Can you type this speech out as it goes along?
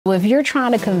So if you're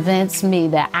trying to convince me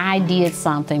that I did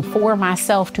something for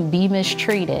myself to be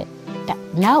mistreated,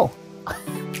 no.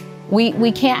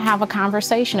 We can't have a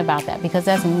conversation about that because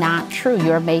that's not true.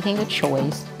 You're making a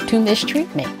choice to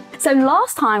mistreat me. So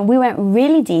last time we went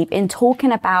really deep in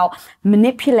talking about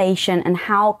manipulation and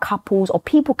how couples or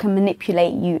people can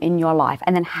manipulate you in your life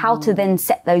and then how to then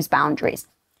set those boundaries.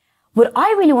 What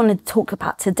I really wanted to talk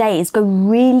about today is go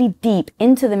really deep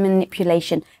into the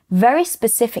manipulation, very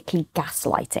specifically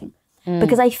gaslighting,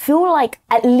 because I feel like,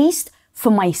 at least for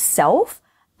myself,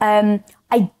 I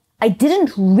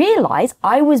didn't realize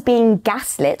I was being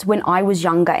gaslit when I was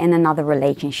younger in another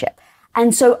relationship.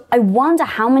 And so I wonder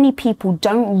how many people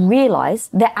don't realize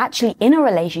they're actually in a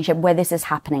relationship where this is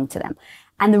happening to them.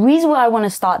 And the reason why I want to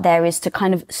start there is to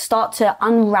kind of start to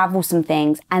unravel some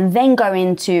things and then go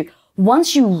into,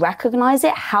 once you recognize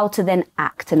it, how to then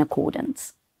act in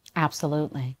accordance.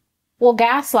 Absolutely. Well,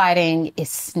 gaslighting is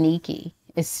sneaky.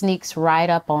 It sneaks right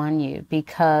up on you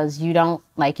because you don't,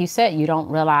 like you said, you don't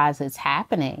realize it's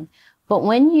happening. But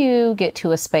when you get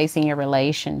to a space in your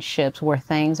relationships where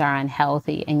things are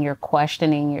unhealthy and you're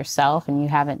questioning yourself and you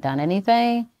haven't done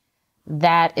anything,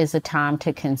 that is a time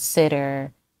to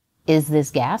consider, is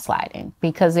this gaslighting?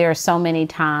 Because there are so many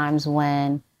times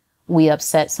when we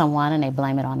upset someone and they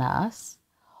blame it on us,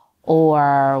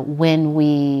 or when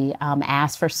we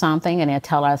ask for something and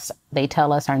they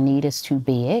tell us our need is too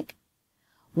big,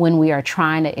 when we are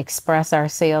trying to express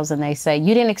ourselves and they say,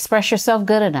 you didn't express yourself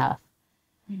good enough.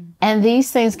 And these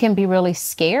things can be really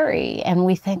scary. And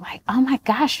we think like, oh my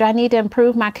gosh, do I need to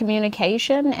improve my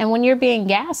communication? And when you're being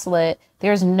gaslit,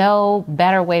 there's no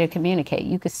better way to communicate.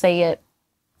 You could say it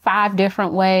 5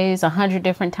 different ways, 100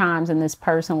 different times, and this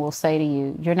person will say to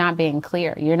you, you're not being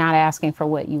clear. You're not asking for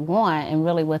what you want. And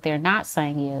really what they're not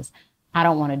saying is, I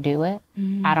don't want to do it.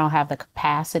 I don't have the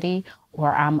capacity,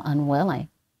 or I'm unwilling.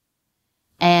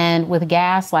 And with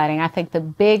gaslighting, I think the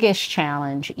biggest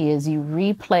challenge is you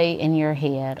replay in your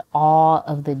head all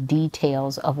of the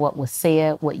details of what was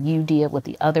said, what you did, what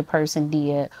the other person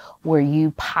did, where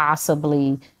you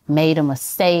possibly made a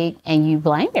mistake, and you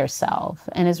blame yourself.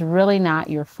 And it's really not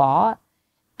your fault.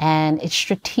 And it's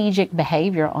strategic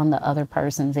behavior on the other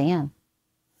person's end.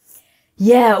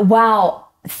 Yeah, wow.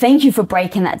 Thank you for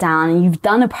breaking that down. And you've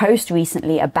done a post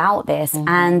recently about this.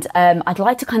 And I'd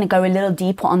like to kind of go a little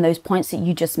deeper on those points that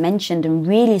you just mentioned and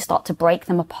really start to break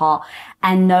them apart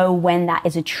and know when that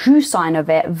is a true sign of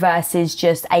it versus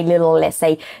just a little, let's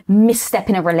say, misstep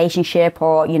in a relationship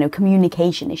or, you know,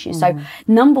 communication issues. So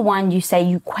number one, you say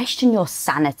you question your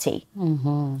sanity.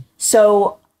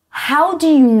 So how do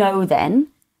you know then,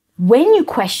 when you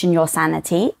question your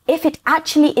sanity, if it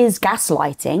actually is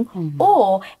gaslighting,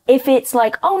 or if it's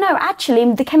like, oh no,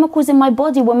 actually the chemicals in my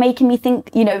body were making me think,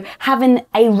 you know, having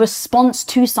a response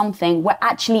to something where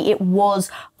actually it was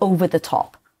over the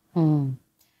top?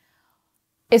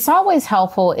 It's always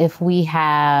helpful if we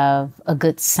have a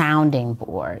good sounding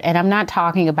board. And I'm not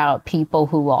talking about people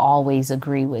who will always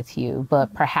agree with you,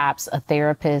 but perhaps a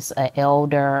therapist, an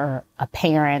elder, a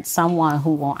parent, someone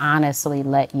who will honestly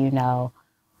let you know,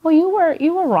 well,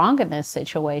 you were wrong in this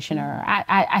situation, or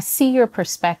I see your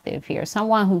perspective here,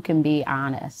 someone who can be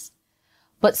honest.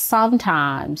 But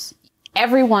sometimes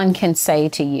everyone can say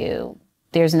to you,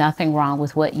 there's nothing wrong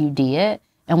with what you did.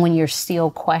 And when you're still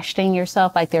questioning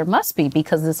yourself, like there must be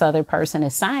because this other person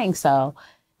is saying so,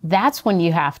 that's when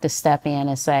you have to step in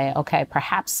and say, okay,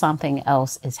 perhaps something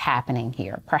else is happening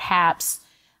here. Perhaps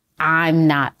I'm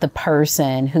not the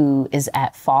person who is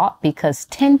at fault because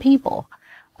 10 people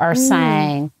are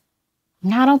saying,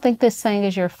 no, I don't think this thing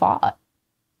is your fault.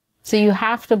 So you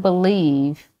have to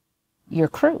believe your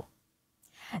crew.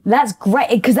 That's great,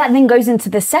 because that then goes into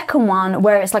the second one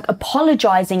where it's like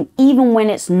apologizing even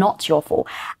when it's not your fault.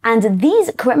 And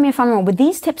these, correct me if I'm wrong, were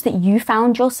these tips that you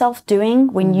found yourself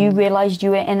doing when you realized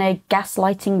you were in a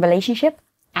gaslighting relationship?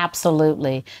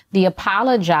 Absolutely. The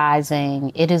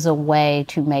apologizing, it is a way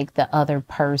to make the other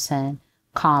person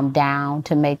calm down,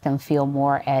 to make them feel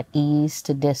more at ease,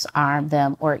 to disarm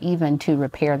them, or even to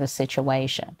repair the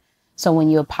situation. So when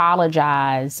you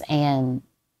apologize, and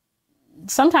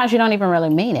sometimes you don't even really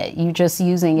mean it, you're just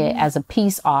using it as a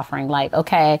peace offering, like,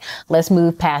 okay, let's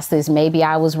move past this. Maybe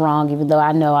I was wrong, even though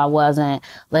I know I wasn't.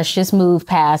 Let's just move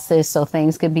past this so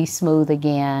things could be smooth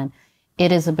again.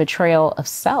 It is a betrayal of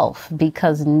self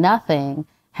because nothing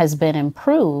has been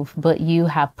improved, but you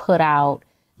have put out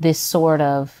this sort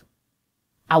of,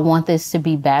 I want this to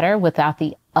be better, without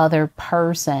the other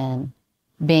person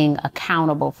being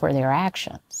accountable for their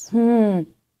actions.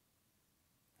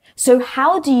 So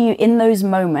how do you, in those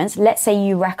moments, let's say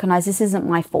you recognize this isn't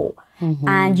my fault,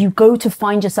 and you go to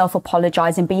find yourself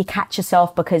apologizing, but you catch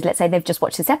yourself because let's say they've just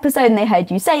watched this episode and they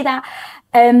heard you say that.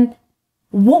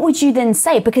 What would you then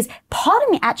say? Because part of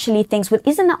me actually thinks, well,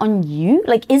 isn't that on you?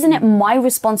 Like, isn't it my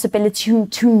responsibility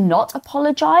to not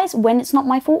apologize when it's not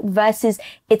my fault versus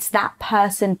it's that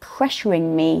person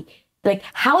pressuring me? Like,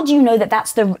 how do you know that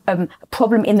that's the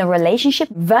problem in the relationship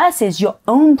versus your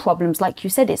own problems? Like you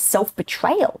said, it's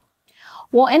self-betrayal.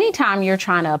 Well, anytime you're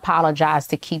trying to apologize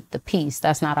to keep the peace,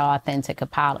 that's not an authentic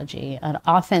apology. An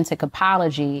authentic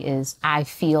apology is, I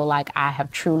feel like I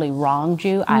have truly wronged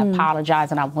you. I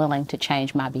apologize and I'm willing to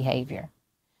change my behavior.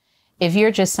 If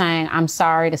you're just saying, I'm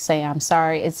sorry to say I'm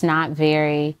sorry, it's not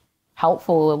very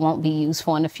helpful. It won't be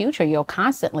useful in the future. You'll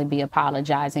constantly be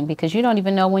apologizing because you don't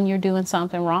even know when you're doing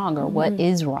something wrong or what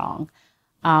is wrong.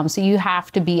 So you have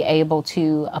to be able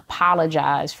to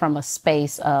apologize from a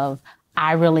space of,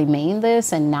 I really mean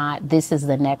this, and not this is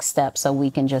the next step so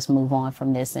we can just move on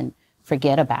from this and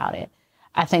forget about it.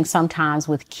 I think sometimes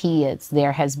with kids,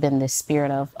 there has been this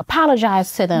spirit of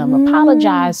apologize to them,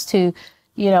 apologize to,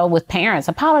 with parents,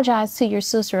 apologize to your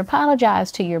sister,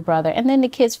 apologize to your brother. And then the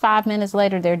kids 5 minutes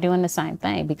later, they're doing the same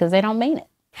thing because they don't mean it.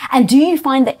 And do you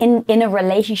find that in a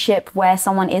relationship where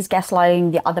someone is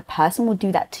gaslighting, the other person will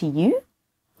do that to you?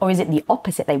 Or is it the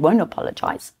opposite? They won't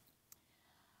apologize?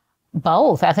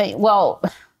 Both. I think,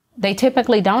 they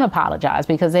typically don't apologize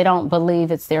because they don't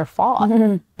believe it's their fault.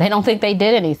 They don't think they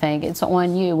did anything. It's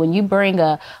on you. When you bring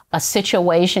a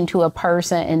situation to a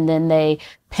person and then they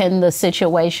pin the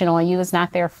situation on you, it's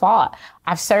not their fault.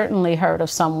 I've certainly heard of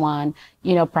someone,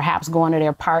 perhaps going to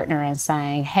their partner and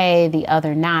saying, hey, the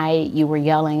other night you were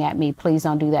yelling at me. Please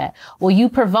don't do that. Well, you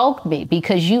provoked me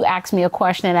because you asked me a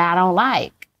question that I don't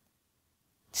like.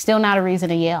 Still not a reason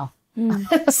to yell.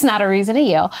 It's not a reason to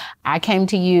yell. I came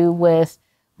to you with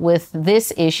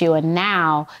this issue, and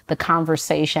now the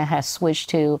conversation has switched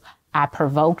to, I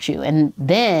provoked you. And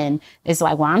then it's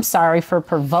like, well, I'm sorry for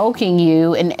provoking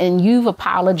you, and you've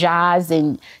apologized,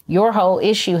 and your whole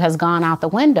issue has gone out the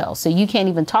window. So you can't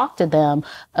even talk to them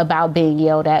about being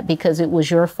yelled at because it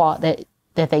was your fault that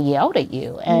they yelled at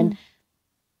you. And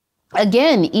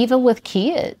again, even with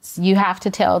kids, you have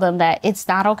to tell them that it's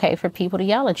not okay for people to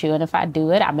yell at you. And if I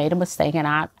do it, I made a mistake and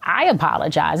I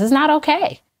apologize. It's not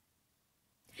okay.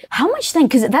 How much then,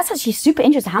 because that's actually super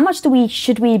interesting, how much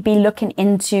should we be looking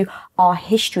into our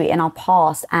history and our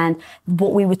past and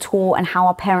what we were taught and how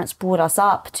our parents brought us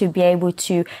up to be able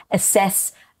to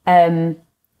assess our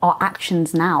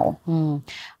actions now?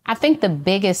 I think the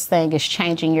biggest thing is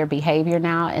changing your behavior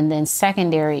now. And then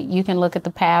secondary, you can look at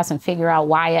the past and figure out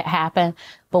why it happened.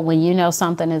 But when you know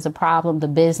something is a problem, the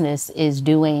business is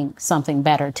doing something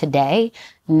better today,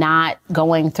 not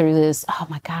going through this, oh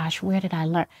my gosh, where did I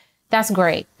learn? That's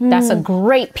great. That's a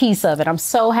great piece of it. I'm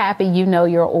so happy you know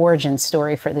your origin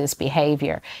story for this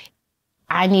behavior.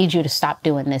 I need you to stop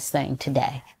doing this thing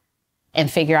today and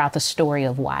figure out the story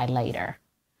of why later.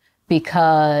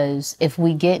 Because if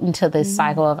we get into this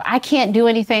cycle of, I can't do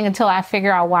anything until I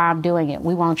figure out why I'm doing it,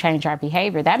 we won't change our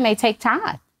behavior. That may take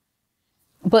time.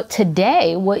 But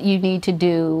today, what you need to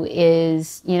do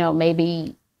is,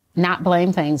 maybe not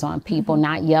blame things on people,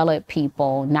 not yell at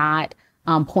people, not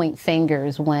point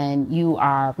fingers when you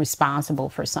are responsible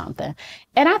for something.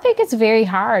 And I think it's very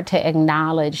hard to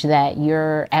acknowledge that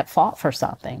you're at fault for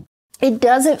something. It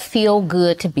doesn't feel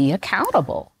good to be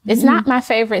accountable. It's not my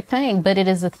favorite thing, but it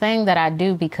is a thing that I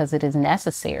do because it is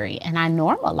necessary, and I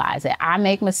normalize it. I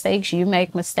make mistakes. You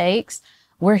make mistakes.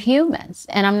 We're humans,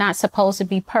 and I'm not supposed to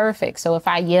be perfect. So if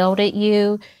I yelled at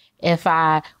you, if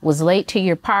I was late to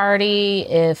your party,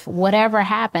 if whatever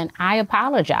happened, I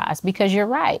apologize because you're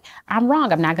right. I'm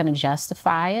wrong. I'm not going to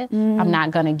justify it. I'm not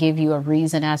going to give you a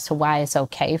reason as to why it's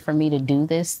okay for me to do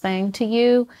this thing to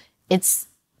you. It's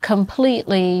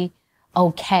completely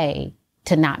okay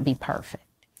to not be perfect.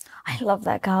 I love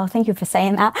that, girl. Thank you for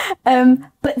saying that.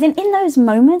 But then in those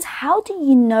moments, how do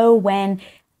you know when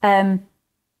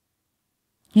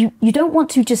you don't want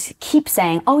to just keep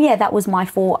saying, oh yeah, that was my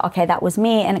fault. Okay, that was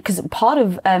me. And because part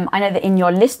of, I know that in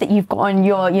your list that you've got on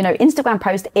your, Instagram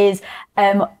post is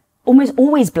almost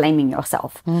always blaming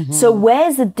yourself. So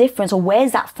where's the difference, or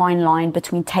where's that fine line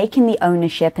between taking the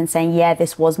ownership and saying, yeah,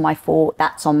 this was my fault,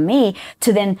 that's on me,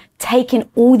 to then taking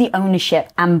all the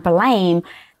ownership and blame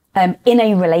in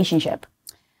a relationship?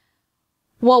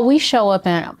 Well, we show up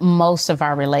in most of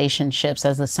our relationships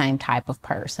as the same type of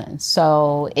person.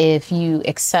 So if you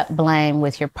accept blame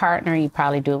with your partner, you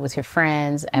probably do it with your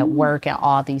friends, at work, and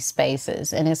all these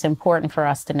spaces. And it's important for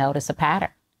us to notice a pattern.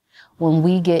 When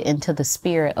we get into the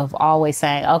spirit of always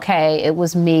saying, okay, it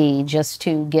was me, just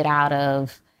to get out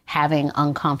of having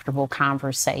uncomfortable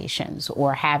conversations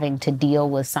or having to deal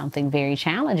with something very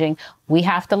challenging, we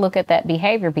have to look at that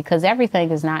behavior, because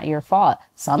everything is not your fault.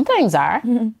 Some things are,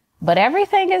 but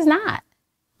everything is not.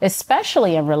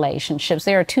 Especially in relationships.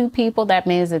 There are two people. That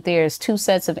means that there's two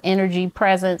sets of energy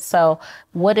present. So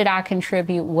what did I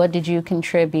contribute? What did you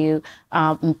contribute?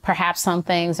 Perhaps some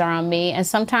things are on me, and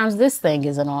sometimes this thing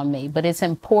isn't on me. But it's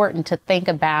important to think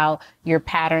about your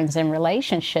patterns in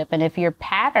relationship. And if your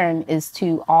pattern is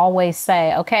to always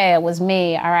say, okay, it was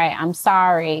me. All right, I'm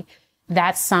sorry.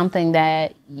 That's something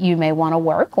that you may want to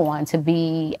work on, to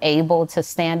be able to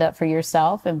stand up for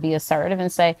yourself and be assertive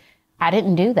and say, I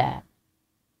didn't do that.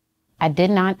 I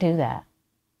did not do that.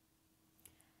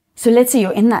 So let's say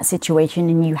you're in that situation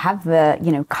and you have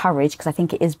the, courage, because I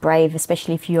think it is brave,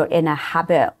 especially if you're in a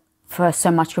habit for so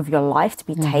much of your life, to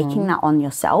be taking that on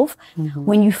yourself.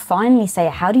 When you finally say,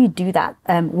 how do you do that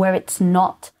where it's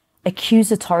not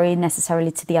accusatory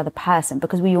necessarily to the other person?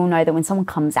 Because we all know that when someone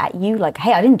comes at you like,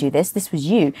 hey, I didn't do this, this was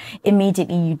you,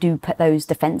 immediately you do put those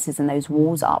defenses and those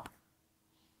walls up.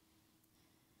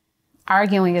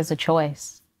 Arguing is a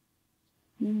choice.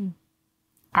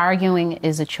 Arguing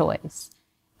is a choice.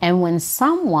 And when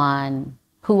someone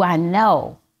who I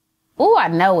know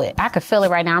it, I could feel it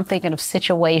right now. I'm thinking of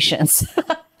situations.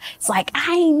 It's like,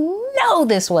 I know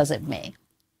this wasn't me.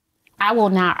 I will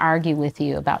not argue with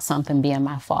you about something being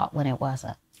my fault when it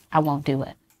wasn't. I won't do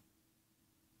it.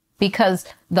 Because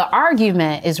the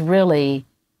argument is really,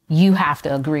 you have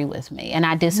to agree with me. And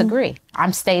I disagree.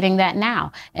 I'm stating that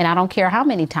now. And I don't care how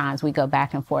many times we go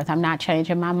back and forth. I'm not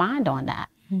changing my mind on that.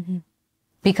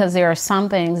 Because there are some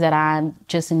things that I'm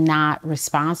just not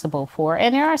responsible for.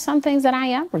 And there are some things that I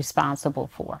am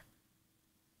responsible for.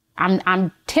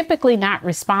 I'm typically not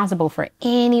responsible for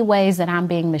any ways that I'm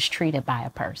being mistreated by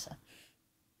a person.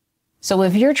 So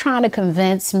if you're trying to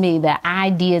convince me that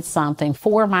I did something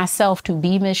for myself to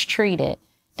be mistreated,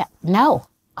 no.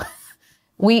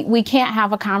 We can't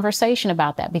have a conversation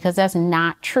about that, because that's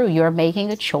not true. You're making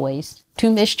a choice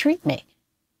to mistreat me.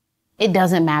 It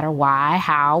doesn't matter why,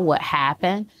 how, what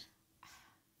happened.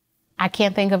 I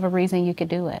can't think of a reason you could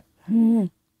do it.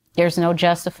 There's no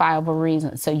justifiable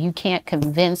reason. So you can't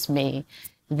convince me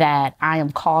that I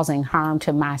am causing harm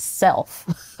to myself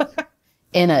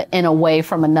in a way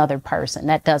from another person.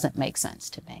 That doesn't make sense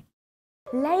to me.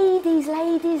 Ladies,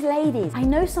 I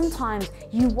know sometimes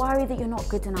you worry that you're not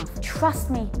good enough. Trust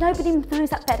me, nobody knows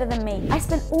that better than me. I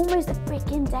spent almost a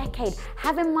freaking decade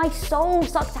having my soul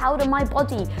sucked out of my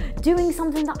body, doing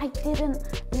something that I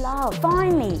didn't love.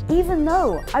 Finally, even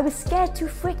though I was scared to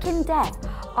freaking death,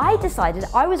 I decided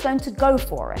I was going to go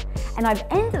for it. And I've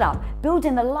ended up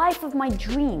building the life of my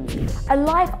dreams, a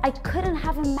life I couldn't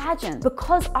have imagined,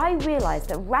 because I realized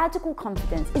that radical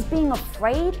confidence is being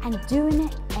afraid and doing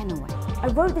it anyway. I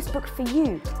wrote this book for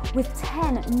you with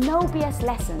 10 no BS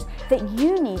lessons that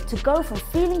you need to go from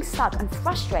feeling stuck and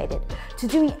frustrated to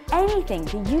doing anything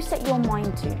that you set your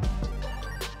mind to.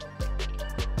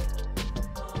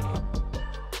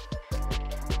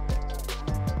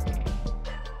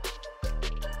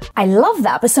 I love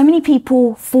that, but so many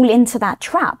people fall into that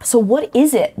trap. So what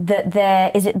is it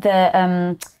that is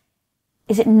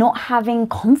it not having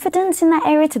confidence in that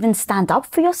area to then stand up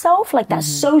for yourself? Like, that's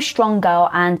so strong, girl.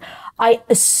 And I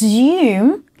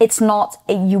assume it's not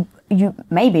you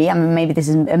maybe, I mean, maybe this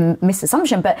is a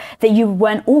misassumption, but that you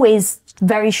weren't always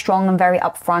very strong and very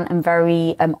upfront and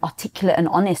very articulate and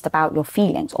honest about your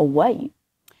feelings, or were you?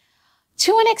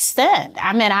 To an extent.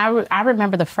 I mean, I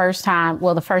remember the first time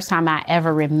I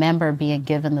ever remember being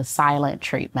given the silent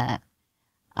treatment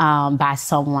by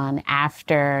someone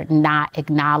after not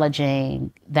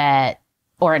acknowledging that,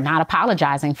 or not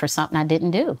apologizing for something I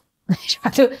didn't do.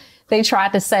 They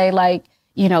tried to say, like,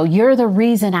 you're the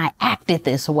reason I acted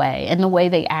this way. And the way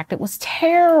they acted was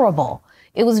terrible.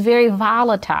 It was very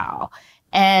volatile.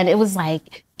 And it was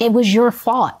like, it was your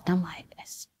fault. And I'm like,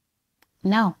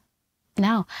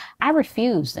 no, I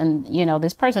refused. And,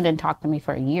 this person didn't talk to me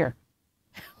for a year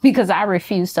because I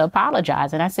refused to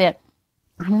apologize. And I said,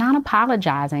 I'm not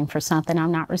apologizing for something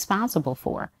I'm not responsible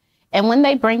for. And when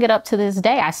they bring it up to this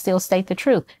day, I still state the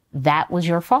truth. That was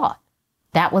your fault.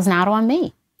 That was not on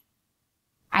me.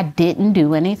 I didn't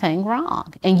do anything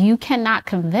wrong. And you cannot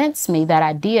convince me that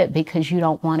I did because you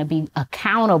don't want to be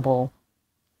accountable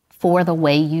for the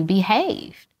way you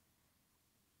behaved.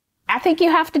 I think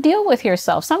you have to deal with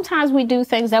yourself. Sometimes we do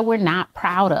things that we're not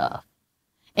proud of.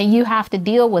 And you have to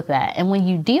deal with that. And when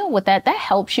you deal with that, that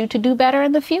helps you to do better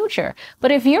in the future.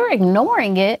 But if you're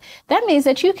ignoring it, that means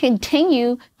that you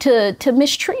continue to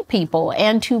mistreat people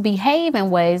and to behave in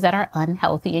ways that are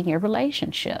unhealthy in your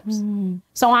relationships.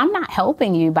 So I'm not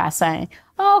helping you by saying,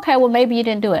 oh, okay, well, maybe you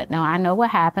didn't do it. No, I know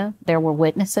what happened. There were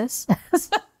witnesses.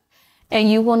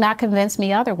 And you will not convince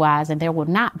me otherwise. And there will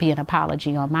not be an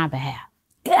apology on my behalf.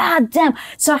 God damn.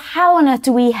 So how on earth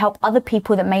do we help other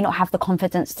people that may not have the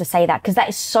confidence to say that? Because that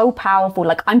is so powerful.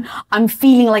 Like I'm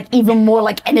feeling like even more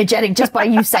like energetic just by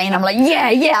you saying, I'm like,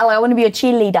 yeah, like, I want to be a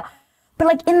cheerleader. But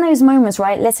like in those moments,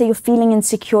 right? Let's say you're feeling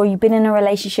insecure. You've been in a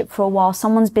relationship for a while.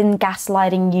 Someone's been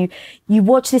gaslighting you. You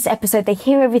watch this episode. They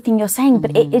hear everything you're saying,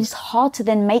 but it is hard to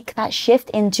then make that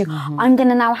shift into, I'm going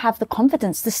to now have the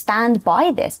confidence to stand by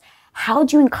this. How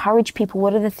do you encourage people?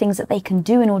 What are the things that they can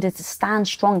do in order to stand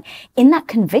strong in that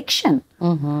conviction?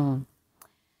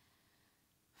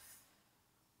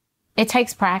 It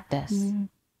takes practice.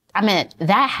 I mean,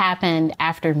 that happened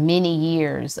after many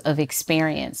years of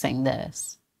experiencing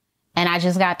this. And I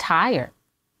just got tired.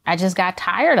 I just got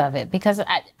tired of it because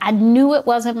I knew it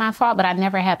wasn't my fault, but I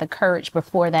never had the courage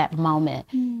before that moment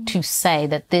to say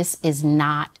that this is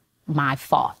not my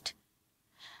fault.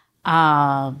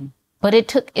 But it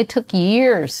took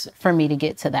years for me to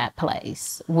get to that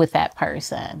place with that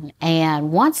person.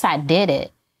 And once I did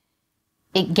it,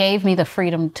 it gave me the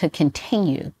freedom to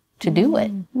continue to do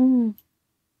it.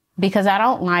 Because I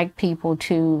don't like people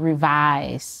to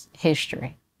revise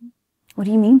history. What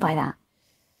do you mean by that?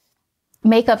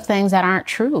 Make up things that aren't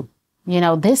true. You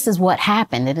know, this is what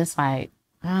happened. And it's like,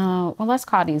 oh, well, let's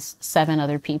call these 7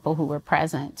 other people who were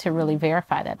present to really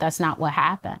verify that that's not what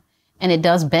happened. And it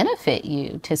does benefit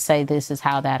you to say this is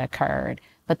how that occurred,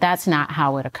 but that's not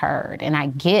how it occurred. And I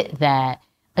get that,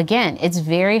 again, it's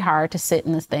very hard to sit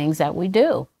in the things that we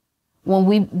do. When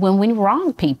we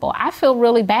wrong people, I feel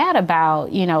really bad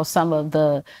about, you know, some of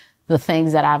the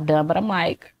things that I've done, but I'm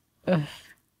like, ugh,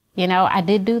 you know, I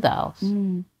did do those.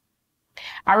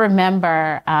 I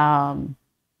remember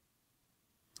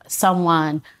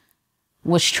someone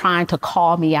was trying to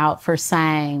call me out for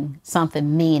saying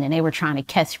something mean, and they were trying to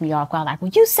catch me off guard, like,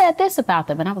 well, you said this about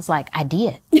them. And I was like, I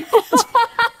did.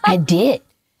 I did.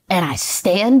 And I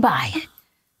stand by it.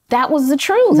 That was the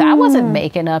truth. I wasn't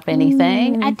making up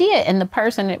anything. I did. And the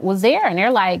person that was there, and they're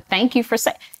like, thank you for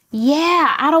saying,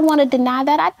 yeah, I don't want to deny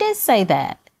that. I did say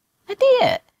that. I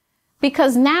did.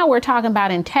 Because now we're talking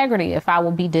about integrity if I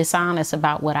will be dishonest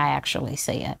about what I actually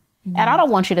said. And I don't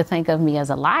want you to think of me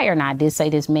as a liar. And I did say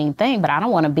this mean thing, but I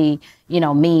don't want to be, you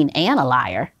know, mean and a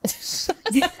liar.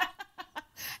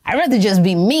 I'd rather just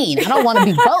be mean. I don't want to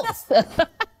be both.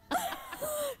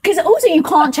 Because also you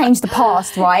can't change the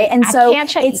past, right? And so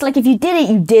it's like if you did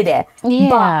it, you did it. Yeah.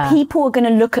 But people are going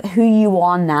to look at who you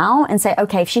are now and say,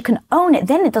 okay, if she can own it,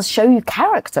 then it does show you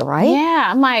character, right? Yeah.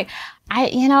 I'm like,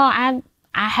 I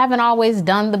haven't always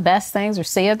done the best things or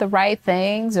said the right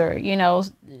things or, you know,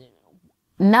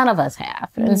 none of us have.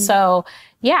 And so,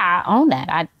 yeah, I own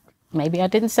that. Maybe I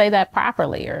didn't say that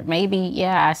properly, or maybe,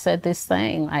 yeah, I said this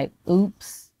thing like,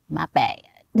 oops, my bad.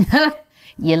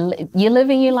 You live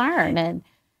and you learn. And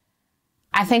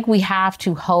I think we have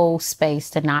to hold space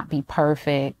to not be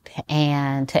perfect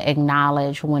and to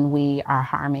acknowledge when we are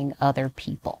harming other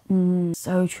people.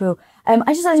 So true.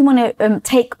 I just actually want to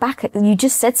take back, you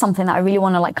just said something that I really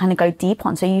want to like kind of go deep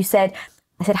on. So I said,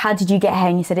 how did you get here?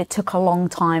 And you said, it took a long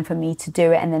time for me to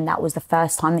do it. And then that was the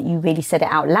first time that you really said it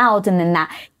out loud. And then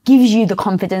that gives you the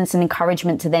confidence and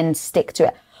encouragement to then stick to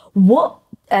it. What,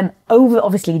 over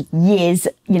obviously years,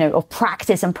 you know, of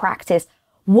practice,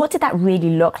 what did that really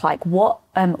look like? What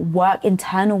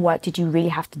internal work did you really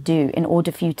have to do in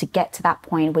order for you to get to that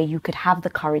point where you could have the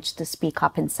courage to speak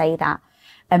up and say that?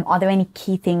 Are there any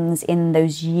key things in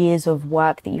those years of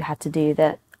work that you had to do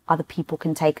that other people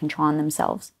can take and try on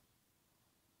themselves?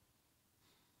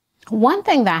 One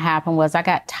thing that happened was I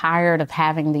got tired of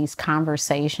having these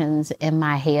conversations in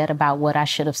my head about what I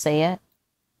should have said.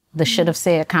 The should have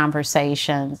said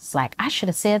conversations, like, I should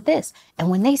have said this. And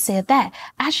when they said that,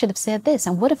 I should have said this.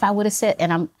 And what if I would have said,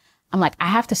 and I'm like, I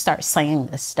have to start saying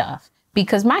this stuff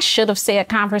because my should have said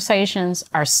conversations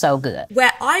are so good.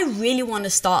 Where I really want to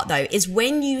start though is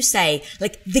when you say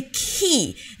like the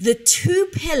key, the 2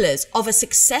 pillars of a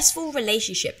successful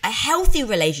relationship, a healthy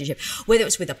relationship, whether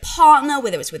it's with a partner,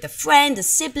 whether it's with a friend, a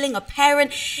sibling, a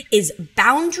parent, is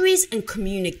boundaries and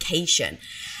communication.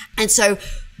 And so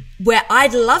where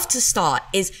I'd love to start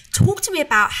is talk to me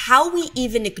about how we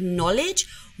even acknowledge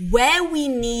where we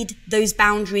need those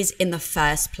boundaries in the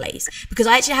first place. Because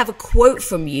I actually have a quote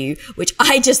from you, which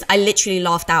I literally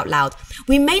laughed out loud.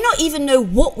 We may not even know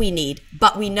what we need,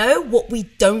 but we know what we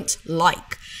don't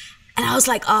like. And I was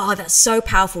like, oh, that's so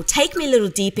powerful. Take me a little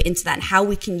deeper into that and how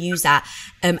we can use that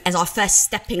as our first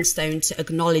stepping stone to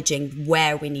acknowledging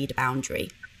where we need a boundary.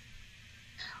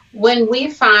 When we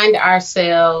find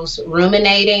ourselves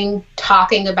ruminating,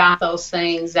 talking about those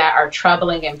things that are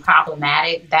troubling and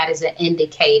problematic, that is an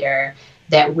indicator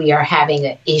that we are having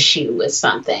an issue with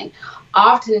something.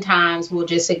 Oftentimes, we'll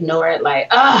just ignore it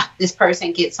like, this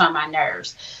person gets on my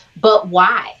nerves. But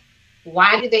why?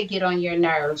 Why do they get on your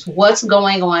nerves? What's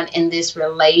going on in this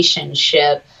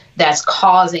relationship that's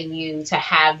causing you to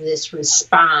have this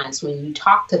response when you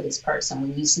talk to this person,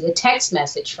 when you see a text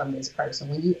message from this person,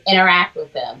 when you interact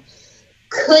with them?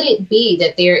 Could it be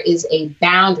that there is a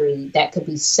boundary that could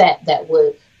be set that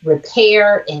would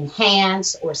repair,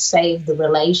 enhance, or save the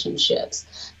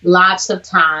relationships? Lots of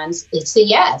times it's a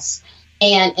yes.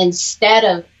 And instead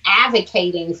of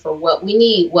advocating for what we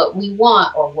need, what we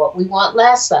want, or what we want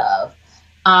less of,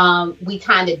 we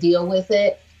kind of deal with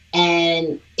it.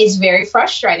 And it's very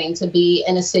frustrating to be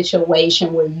in a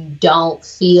situation where you don't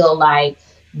feel like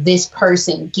this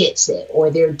person gets it or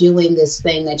they're doing this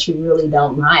thing that you really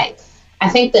don't like. I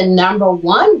think the number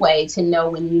one way to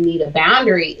know when you need a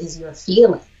boundary is your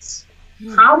feelings.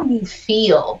 How do you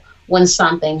feel when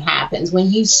something happens? When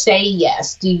you say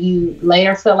yes, do you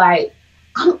later feel like,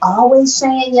 I'm always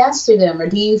saying yes to them? Or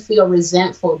do you feel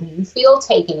resentful? Do you feel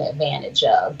taken advantage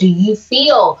of? Do you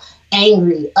feel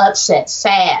angry, upset,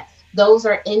 sad? Those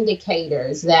are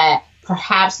indicators that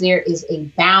perhaps there is a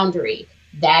boundary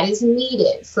that is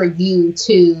needed for you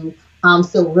to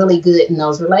feel really good in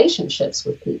those relationships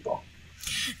with people.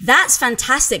 That's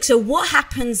fantastic. So what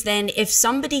happens then if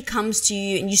somebody comes to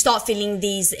you and you start feeling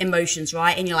these emotions,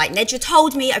 right? And you're like, Nedra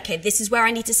told me, okay, this is where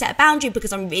I need to set a boundary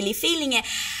because I'm really feeling it.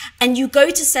 And you go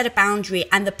to set a boundary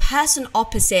and the person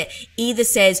opposite either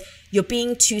says you're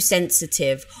being too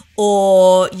sensitive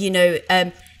or,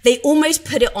 they almost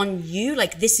put it on you,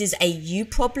 like this is a you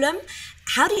problem.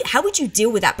 How would you deal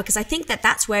with that? Because I think that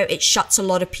that's where it shuts a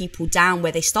lot of people down,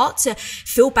 where they start to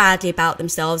feel badly about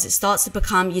themselves. It starts to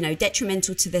become,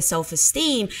 detrimental to their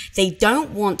self-esteem. They don't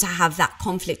want to have that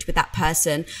conflict with that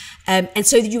person. And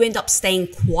so you end up staying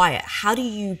quiet. How do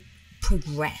you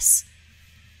progress?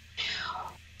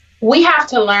 We have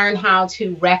to learn how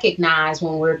to recognize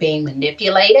when we're being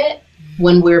manipulated,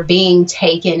 when we're being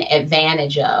taken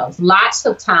advantage of. Lots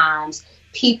of times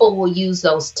people will use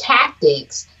those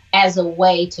tactics as a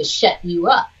way to shut you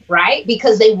up, right?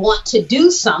 Because they want to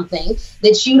do something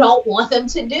that you don't want them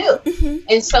to do. Mm-hmm.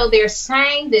 And so they're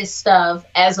saying this stuff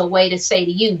as a way to say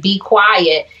to you, be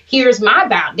quiet. Here's my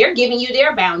boundary. They're giving you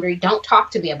their boundary. Don't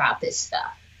talk to me about this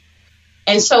stuff.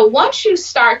 And so once you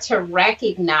start to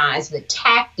recognize the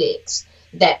tactics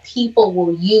that people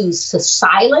will use to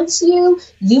silence you,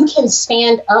 you can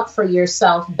stand up for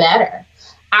yourself better.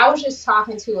 I was just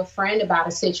talking to a friend about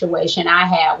a situation I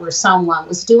had where someone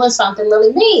was doing something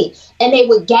really mean and they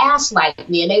would gaslight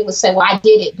me and they would say, well, I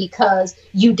did it because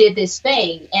you did this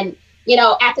thing. And,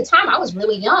 at the time I was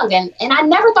really young and I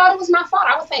never thought it was my fault.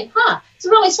 I would think, there's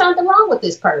really something wrong with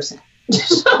this person.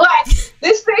 So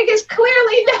this thing is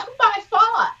clearly not my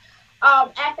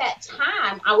fault. At that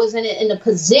time, I was in a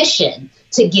position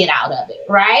to get out of it,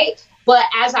 right? But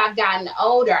as I've gotten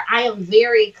older, I am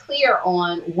very clear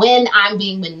on when I'm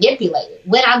being manipulated,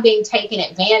 when I'm being taken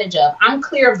advantage of. I'm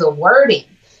clear of the wording,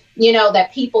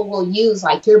 that people will use,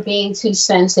 like you're being too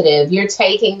sensitive, you're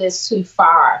taking this too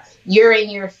far, you're in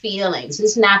your feelings.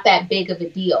 It's not that big of a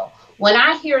deal. When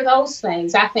I hear those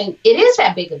things, I think it is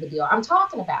that big of a deal. I'm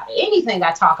talking about it. Anything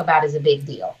I talk about is a big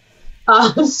deal.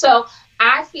 So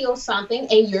I feel something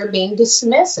and you're being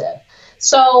dismissive.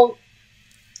 So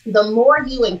the more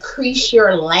you increase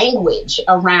your language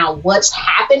around what's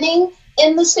happening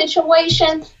in the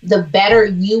situation, the better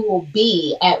you will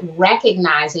be at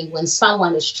recognizing when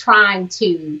someone is trying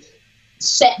to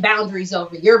set boundaries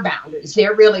over your boundaries.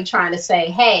 They're really trying to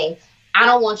say, hey, I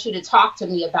don't want you to talk to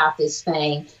me about this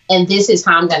thing, and this is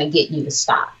how I'm going to get you to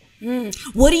stop.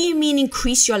 What do you mean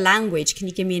increase your language? Can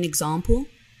you give me an example?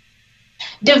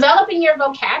 Developing your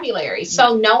vocabulary.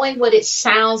 So knowing what it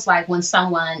sounds like when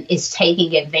someone is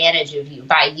taking advantage of you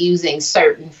by using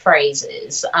certain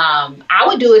phrases. I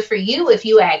would do it for you if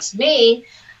you asked me,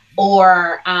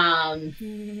 or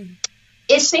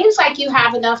it seems like you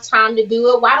have enough time to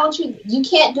do it. Why don't you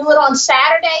can't do it on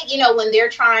Saturday, when they're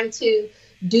trying to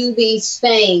do these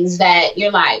things that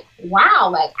you're like, wow,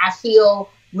 like I feel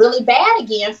really bad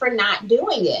again for not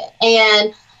doing it.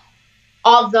 And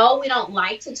although we don't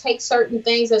like to take certain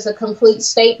things as a complete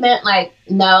statement, like,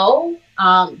 no,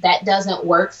 that doesn't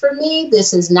work for me.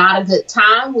 This is not a good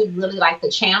time. We'd really like to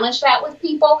challenge that with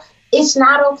people. It's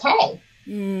not okay.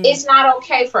 It's not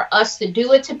okay for us to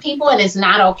do it to people, and it's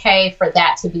not okay for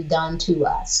that to be done to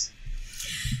us.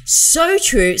 So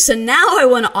true. So now I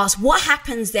want to ask, what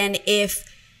happens then if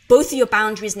both of your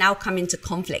boundaries now come into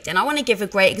conflict? And I want to give a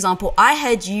great example. I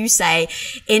heard you say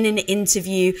in an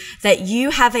interview that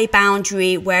you have a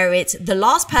boundary where it's the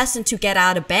last person to get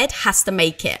out of bed has to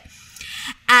make it.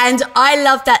 And I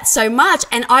love that so much.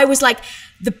 And I was like,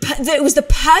 it was the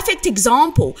perfect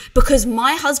example, because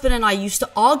my husband and I used to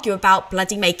argue about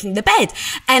bloody making the bed.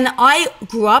 And I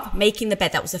grew up making the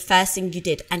bed. That was the first thing you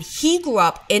did. And he grew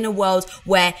up in a world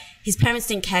where his parents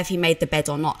didn't care if he made the bed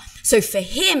or not. So for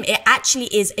him, it actually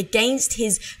is against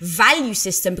his value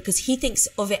system, because he thinks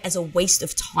of it as a waste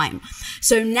of time.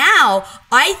 So now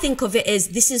I think of it as,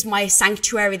 this is my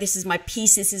sanctuary. This is my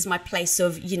peace. This is my place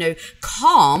of,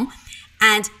 calm.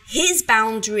 And his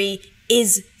boundary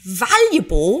is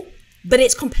valuable, but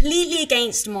it's completely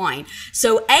against mine.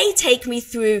 So A, take me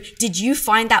through, did you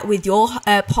find that with your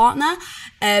partner?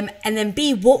 And then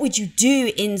B, what would you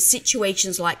do in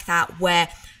situations like that where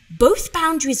both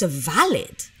boundaries are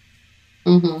valid?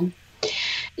 Mm-hmm.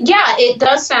 Yeah, it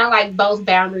does sound like both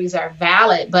boundaries are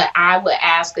valid, but I would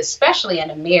ask, especially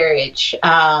in a marriage,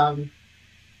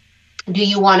 do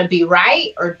you want to be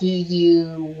right, or do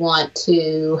you want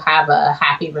to have a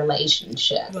happy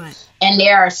relationship? Right. And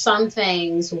there are some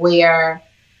things where,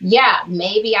 yeah,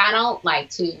 maybe I don't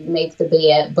like to make the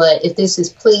bed, but if this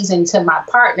is pleasing to my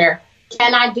partner,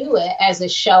 can I do it as a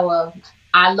show of,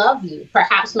 I love you?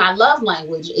 Perhaps my love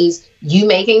language is you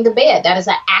making the bed. That is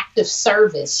an act of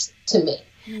service to me.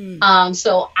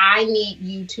 So I need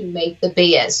you to make the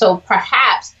bed. So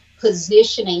perhaps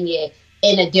positioning it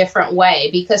in a different way,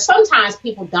 because sometimes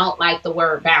people don't like the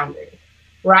word boundary,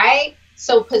 right?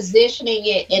 So positioning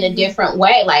it in a different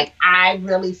way, like, I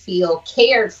really feel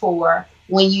cared for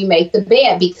when you make the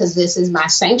bed, because this is my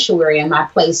sanctuary and my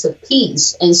place of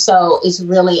peace. And so it's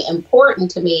really important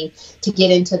to me to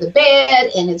get into the bed,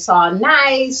 and it's all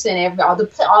nice, and all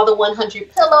the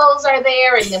 100 pillows are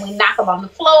there, and then we knock them on the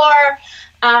floor.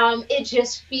 It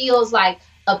just feels like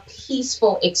a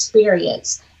peaceful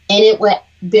experience. And it would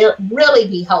really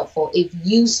be helpful if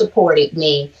you supported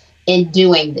me in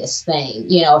doing this thing,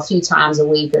 a few times a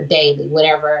week or daily,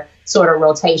 whatever sort of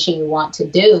rotation you want to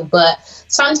do. But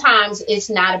sometimes it's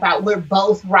not about we're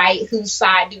both right, whose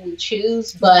side do we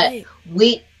choose, but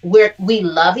we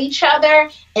love each other.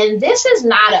 And this is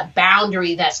not a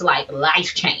boundary that's like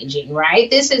life-changing, right?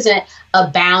 This isn't a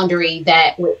boundary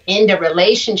that would end a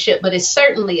relationship, but it's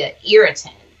certainly an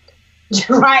irritant,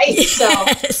 right? Yes.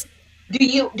 So do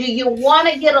you want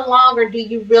to get along, or do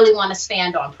you really want to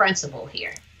stand on principle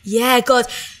here? Yeah, God.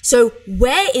 So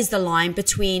where is the line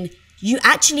between, you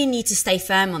actually need to stay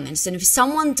firm on this, and if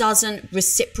someone doesn't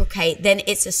reciprocate, then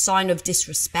it's a sign of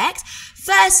disrespect,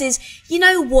 versus, you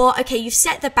know what, okay, you've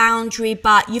set the boundary,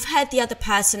 but you've heard the other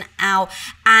person out,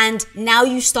 and now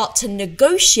you start to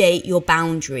negotiate your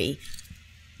boundary.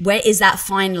 Where is that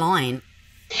fine line?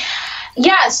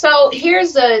 Yeah, so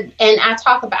and I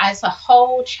talk about, it's a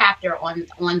whole chapter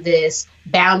on this,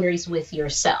 boundaries with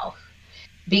yourself,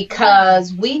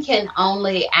 because we can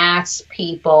only ask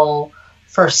people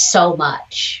for so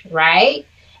much, right?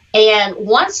 And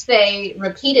once they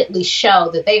repeatedly show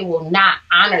that they will not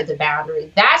honor the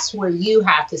boundary, that's where you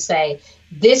have to say,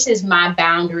 this is my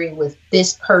boundary with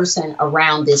this person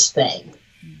around this thing.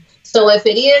 So if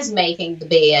it is making the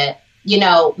bed,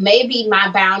 maybe my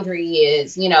boundary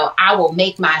is, I will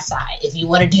make my side if you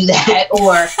want to do that,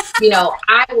 or,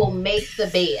 I will make the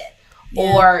bed.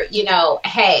 Yeah. Or,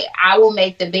 hey, I will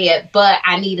make the bed, but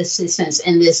I need assistance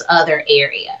in this other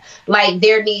area. Like,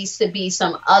 there needs to be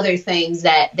some other things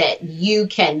that you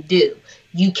can do.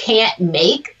 You can't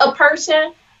make a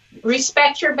person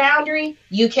respect your boundary.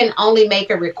 You can only make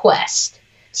a request.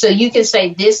 So you can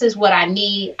say, this is what I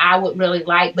need, I would really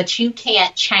like, but you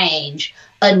can't change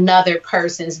another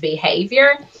person's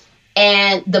behavior.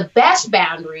 And the best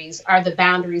boundaries are the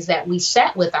boundaries that we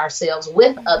set with ourselves,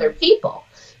 with other people.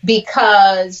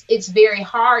 Because it's very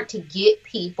hard to get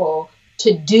people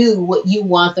to do what you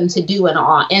want them to do in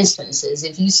all instances.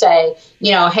 If you say,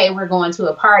 hey, we're going to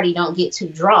a party, don't get too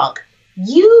drunk,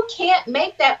 you can't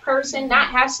make that person not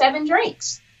have 7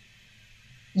 drinks.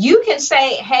 You can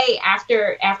say, hey,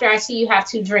 after I see you have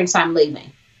 2 drinks, I'm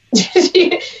leaving.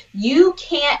 You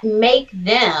can't make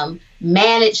them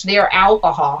manage their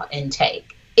alcohol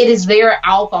intake. It is their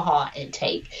alcohol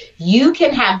intake. You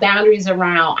can have boundaries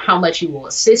around how much you will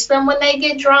assist them when they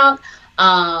get drunk,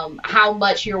 how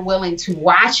much you're willing to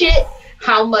watch it,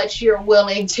 how much you're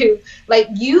willing to,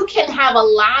 you can have a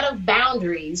lot of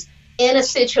boundaries in a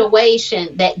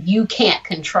situation that you can't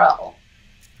control.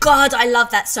 God, I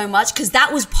love that so much, because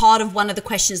that was part of one of the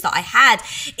questions that I had,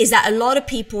 is that a lot of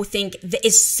people think that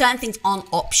certain things aren't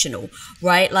optional,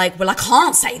 right? Like, well, I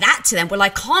can't say that to them. Well, I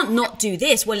can't not do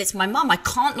this. Well, it's my mum. I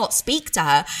can't not speak to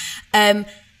her.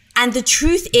 And the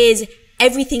truth is,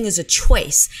 everything is a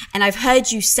choice. And I've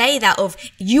heard you say that of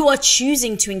you are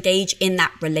choosing to engage in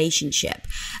that relationship.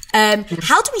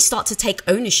 How do we start to take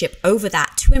ownership over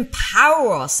that to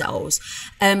empower ourselves?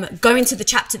 Going to the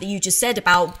chapter that you just said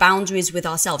about boundaries with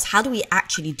ourselves, how do we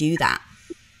actually do that?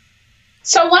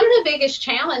 So one of the biggest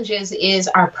challenges is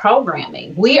our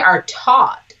programming. We are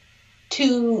taught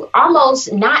to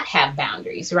almost not have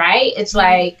boundaries, right? It's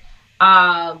like,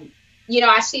 you know,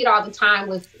 I see it all the time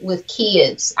with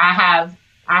kids. I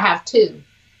have two.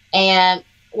 And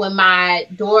when my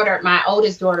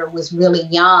oldest daughter was really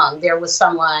young, there was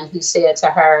someone who said to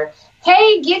her,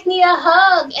 "Hey, give me a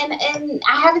hug. And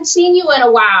I haven't seen you in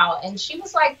a while." And she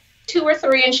was like 2 or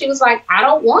 3. And she was like, "I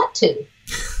don't want to."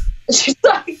 She's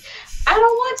like, "I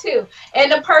don't want to."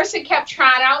 And the person kept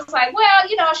trying. I was like, well,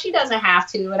 you know, she doesn't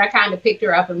have to. And I kind of picked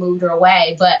her up and moved her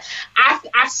away. But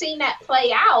I've seen that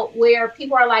play out where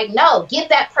people are like, no, give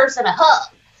that person a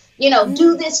hug. You know,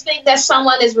 do this thing that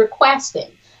someone is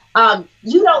requesting.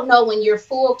 You don't know when you're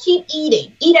full. Keep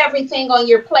eating. Eat everything on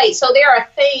your plate. So there are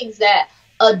things that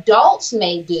adults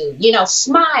may do. You know,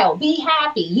 smile, be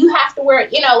happy. You have to wear,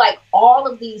 you know, like all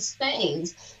of these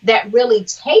things that really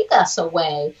take us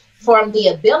away from the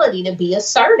ability to be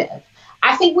assertive.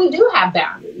 I think we do have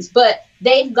boundaries, but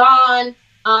they've gone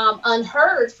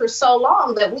unheard for so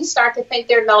long that we start to think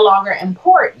they're no longer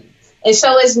important. And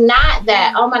so it's not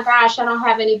that, oh my gosh, I don't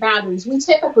have any boundaries. We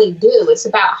typically do. It's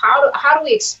about how do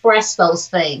we express those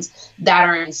things that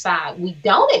are inside. We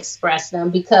don't express them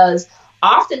because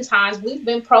oftentimes we've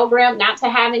been programmed not to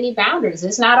have any boundaries.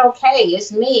 It's not okay.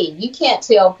 It's me. You can't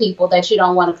tell people that you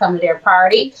don't want to come to their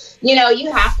party. You know,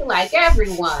 you have to like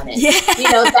everyone. And, you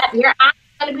know, that your aunt's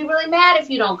going to be really mad if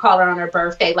you don't call her on her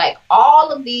birthday. Like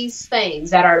all of these things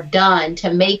that are done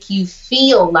to make you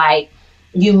feel like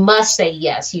you must say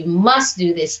yes. You must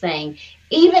do this thing,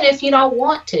 even if you don't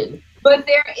want to. But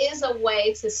there is a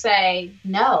way to say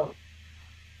no.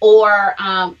 Or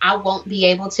I won't be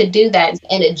able to do that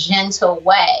in a gentle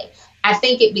way. I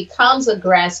think it becomes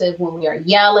aggressive when we are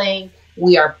yelling,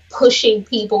 we are pushing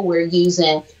people, we're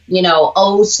using, you know,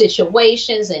 old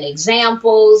situations and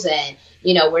examples, and,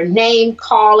 you know, we're name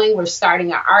calling, we're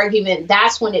starting an argument.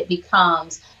 That's when it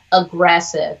becomes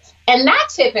aggressive. And that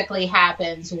typically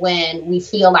happens when we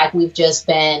feel like we've just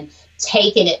been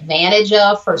taken advantage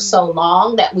of for so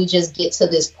long that we just get to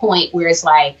this point where it's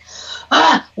like,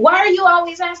 why are you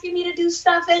always asking me to do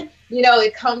stuff? And, you know,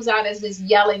 it comes out as this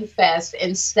yelling fest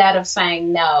instead of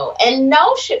saying no. And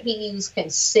no should be used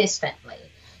consistently,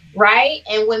 right?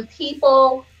 And when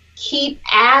people keep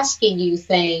asking you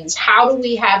things, how do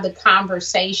we have the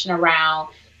conversation around,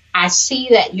 I see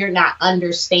that you're not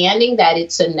understanding that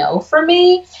it's a no for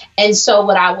me. And so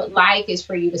what I would like is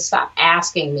for you to stop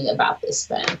asking me about this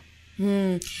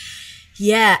thing.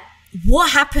 Yeah.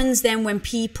 What happens then when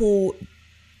people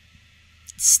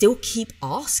still keep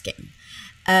asking?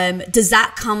 Does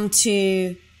that come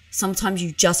to sometimes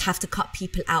you just have to cut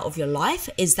people out of your life?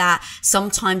 Is that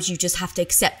sometimes you just have to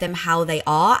accept them how they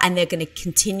are and they're going to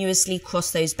continuously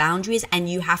cross those boundaries and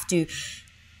you have to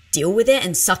deal with it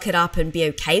and suck it up and be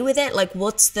okay with it? Like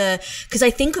because I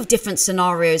think of different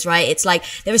scenarios, right? It's like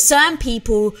there are certain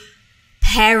people,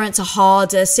 parents are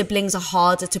harder, siblings are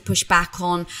harder to push back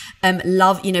on,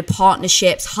 love, you know,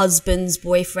 partnerships, husbands,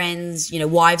 boyfriends, you know,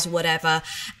 wives, whatever.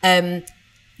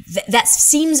 That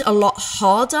seems a lot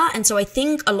harder. And so I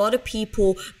think a lot of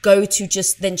people go to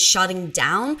just then shutting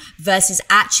down versus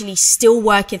actually still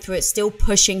working through it, still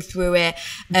pushing through it,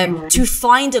 to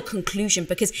find a conclusion.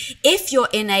 Because if you're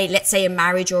in let's say a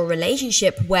marriage or a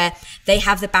relationship where they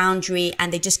have the boundary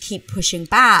and they just keep pushing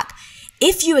back,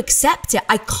 if you accept it,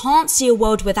 I can't see a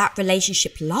world where that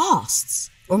relationship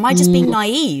lasts. Or am I just being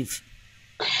naive?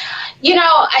 You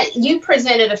know, you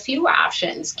presented a few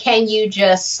options. Can you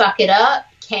just suck it up?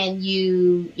 Can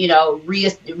you, you know,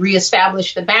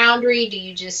 reestablish the boundary? Do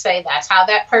you just say that's how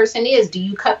that person is? Do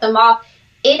you cut them off?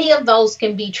 Any of those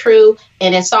can be true,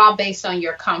 and it's all based on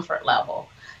your comfort level.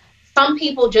 Some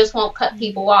people just won't cut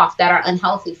people off that are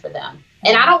unhealthy for them.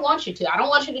 And I don't want you to. I don't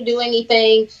want you to do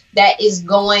anything that is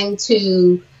going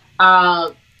to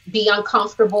be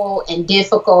uncomfortable and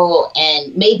difficult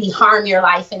and maybe harm your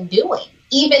life in doing.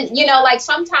 Even, you know, like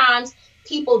sometimes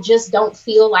people just don't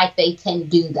feel like they can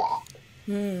do that.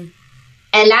 And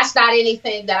that's not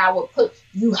anything that I would put,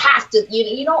 you have to,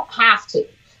 you don't have to.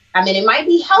 I mean, it might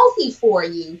be healthy for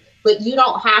you, but you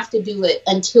don't have to do it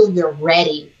until you're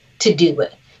ready to do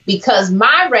it. because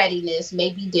my readiness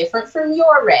may be different from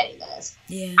your readiness.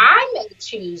 Yeah. I may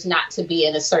choose not to be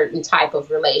in a certain type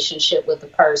of relationship with a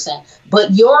person,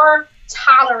 but your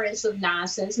tolerance of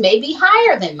nonsense may be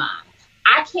higher than mine.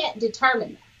 I can't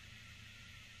determine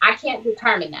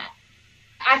that.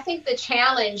 I think the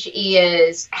challenge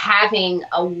is having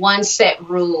a one set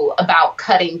rule about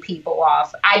cutting people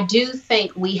off. I do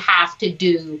think we have to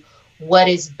do what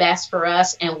is best for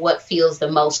us and what feels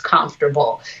the most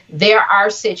comfortable. There are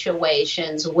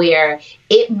situations where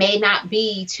it may not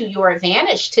be to your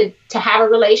advantage to have a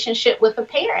relationship with a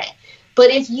parent. But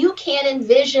if you can't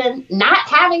envision not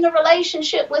having a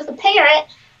relationship with a parent,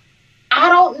 I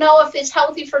don't know if it's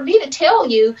healthy for me to tell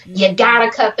you, you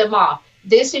gotta cut them off.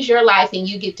 This is your life and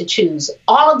you get to choose.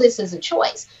 All of this is a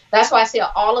choice. That's why I say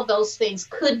all of those things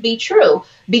could be true,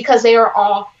 because they are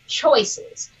all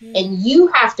choices. And you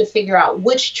have to figure out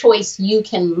which choice you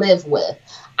can live with.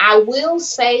 I will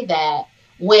say that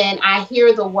when I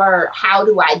hear the word, how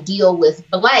do I deal with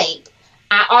blank,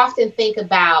 I often think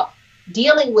about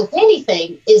dealing with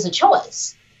anything is a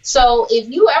choice. So if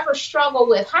you ever struggle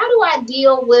with, how do I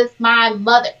deal with my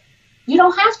mother? You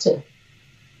don't have to.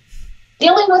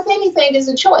 Dealing with anything is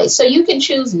a choice. So you can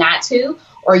choose not to,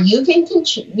 or you can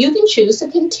choose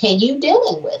to continue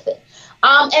dealing with it.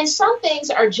 And some things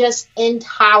are just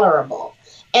intolerable.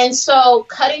 And so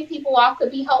cutting people off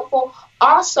could be helpful.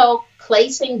 Also,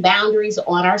 placing boundaries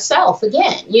on ourselves.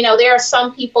 Again, there are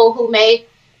some people who may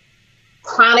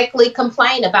chronically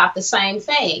complain about the same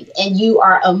thing, and you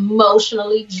are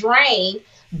emotionally drained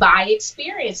by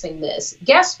experiencing this.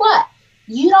 Guess what?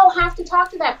 You don't have to talk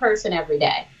to that person every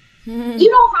day. You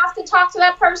don't have to talk to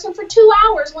that person for 2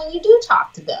 hours when you do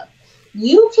talk to them.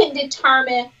 You can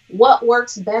determine what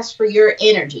works best for your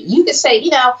energy. You can say,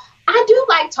 I do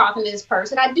like talking to this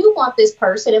person. I do want this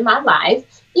person in my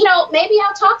life. Maybe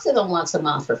I'll talk to them once a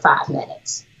month for 5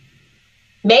 minutes.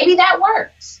 Maybe that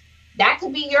works. That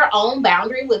could be your own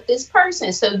boundary with this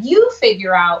person. So you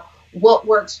figure out what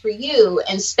works for you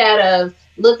instead of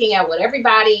looking at what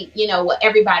everybody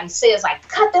says, like,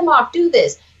 cut them off, do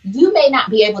this. You may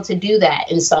not be able to do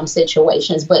that in some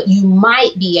situations, but you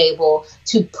might be able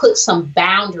to put some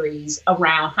boundaries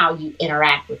around how you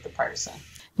interact with the person.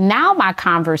 Now my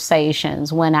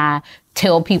conversations, when I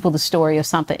tell people the story of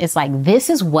something, it's like, this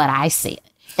is what I said.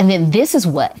 And then this is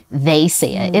what they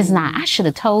said. It's not, I should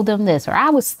have told them this, or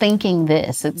I was thinking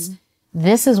this. It's,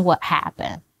 this is what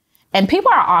happened. And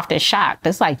people are often shocked.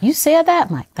 It's like, you said that?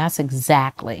 I'm like, that's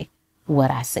exactly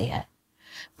what I said.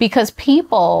 Because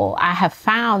people, I have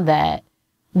found that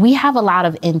we have a lot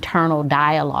of internal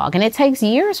dialogue, and it takes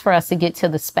years for us to get to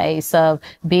the space of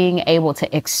being able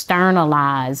to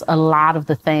externalize a lot of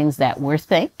the things that we're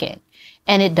thinking.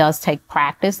 And it does take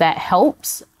practice. That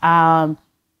helps.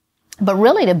 But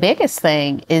really the biggest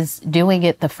thing is doing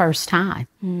it the first time.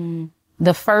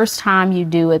 The first time you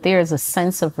do it, there is a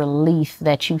sense of relief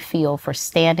that you feel for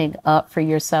standing up for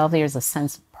yourself. There's a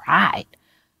sense of pride.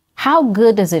 How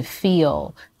good does it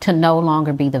feel to no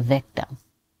longer be the victim?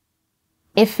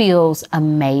 It feels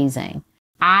amazing.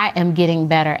 I am getting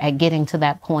better at getting to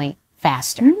that point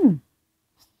faster.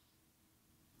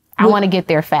 I want to get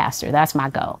there faster. That's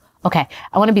my goal. Okay,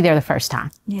 I want to be there the first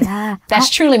time. Yeah. That's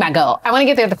truly my goal. I want to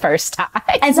get there the first time.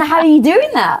 And so how are you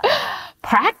doing that?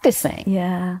 Practicing.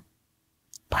 Yeah.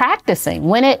 Practicing.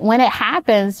 When it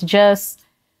happens, just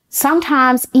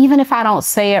sometimes, even if I don't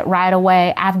say it right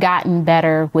away, I've gotten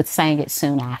better with saying it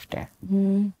soon after.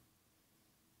 And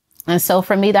so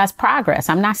for me, that's progress.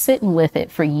 I'm not sitting with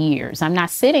it for years. I'm not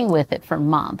sitting with it for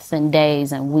months and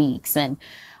days and weeks. And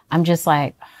I'm just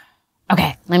like,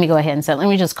 okay, let me go ahead and say, let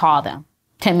me just call them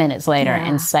 10 minutes later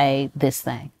and say this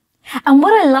thing. And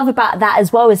what I love about that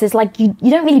as well is like you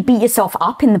don't really beat yourself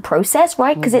up in the process,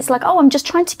 right? Because it's like, oh, I'm just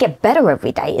trying to get better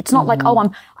every day. It's not like,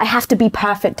 oh, I have to be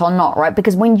perfect or not, right?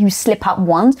 Because when you slip up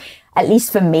once, at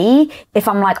least for me, if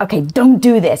I'm like, okay, don't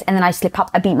do this, and then I slip up,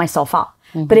 I beat myself up.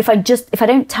 But if I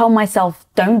don't tell myself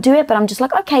don't do it, but I'm just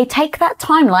like, okay, take that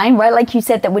timeline, right? Like you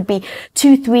said, that would be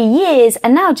 2-3 years,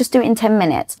 and now just do it in 10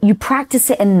 minutes. You practice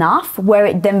it enough where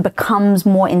it then becomes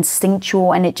more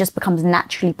instinctual and it just becomes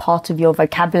naturally part of your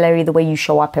vocabulary, the way you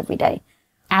show up every day.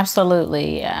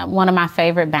 Absolutely. One of my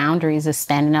favorite boundaries is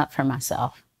standing up for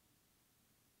myself.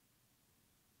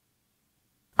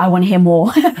 I want to hear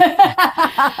more.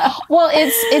 Well,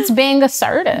 it's being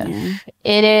assertive.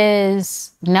 It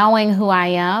is knowing who I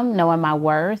am, knowing my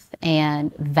worth,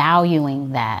 and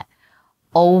valuing that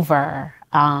over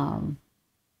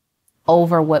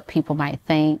what people might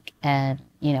think, and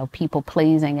people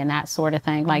pleasing and that sort of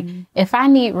thing. Like if I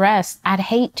need rest, I'd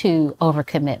hate to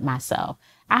overcommit myself.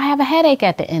 I have a headache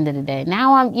at the end of the day.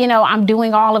 Now I'm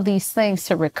doing all of these things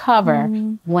to recover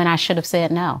when I should have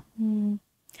said no.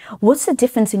 What's the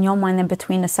difference in your mind then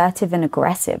between assertive and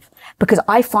aggressive? Because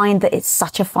I find that it's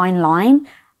such a fine line,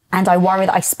 and I worry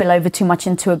that I spill over too much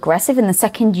into aggressive. And the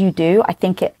second you do, I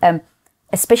think it,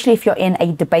 especially if you're in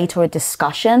a debate or a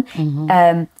discussion,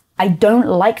 I don't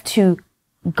like to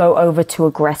go over to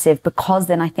aggressive, because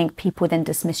then I think people then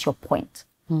dismiss your point.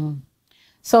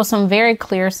 So some very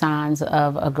clear signs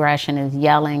of aggression is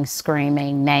yelling,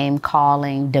 screaming, name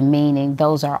calling, demeaning.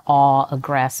 Those are all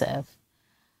aggressive.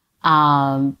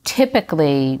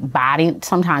 Typically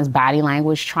sometimes body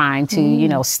language, trying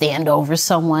to, stand over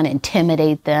someone,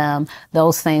 intimidate them.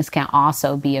 Those things can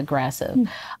also be aggressive.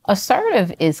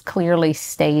 Assertive is clearly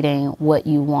stating what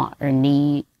you want or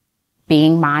need,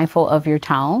 being mindful of your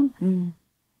tone,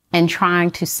 and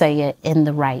trying to say it in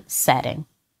the right setting.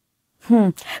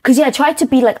 Because I try to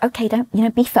be like, okay,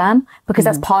 don't, be firm, because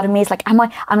that's part of me. It's like, I'm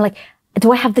like,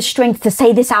 do I have the strength to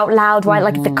say this out loud, right?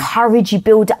 Like the courage, you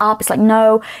build it up. It's like,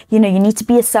 no, you need to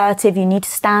be assertive. You need to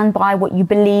stand by what you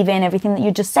believe in, everything that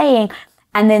you're just saying.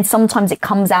 And then sometimes it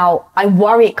comes out, I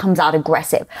worry it comes out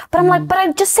aggressive. But I'm like, but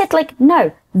I just said like,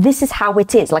 no, this is how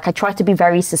it is. Like I try to be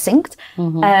very succinct.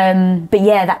 But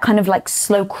yeah, that kind of like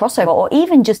slow crossover, or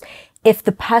even just if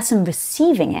the person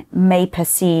receiving it may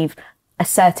perceive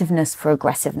assertiveness for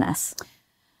aggressiveness.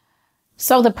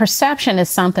 So the perception is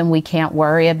something we can't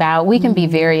worry about. We can be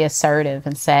very assertive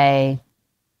and say,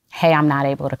 hey, I'm not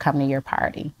able to come to your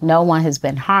party. No one has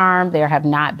been harmed. There have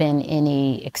not been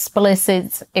any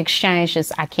explicit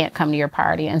exchanges. I can't come to your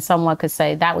party. And someone could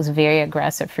say, that was very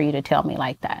aggressive for you to tell me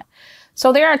like that.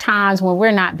 So there are times when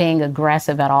we're not being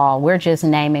aggressive at all. We're just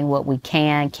naming what we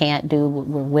can't do, what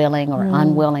we're willing or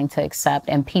unwilling to accept.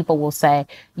 And people will say,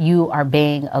 you are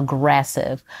being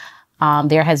aggressive.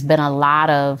 There has been a lot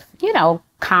of,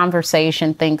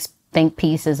 conversation, think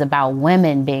pieces about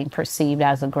women being perceived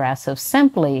as aggressive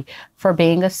simply for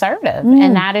being assertive.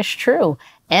 And that is true.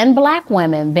 And Black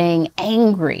women being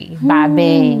angry by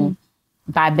being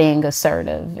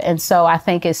assertive. And so I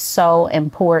think it's so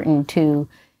important to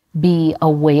be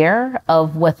aware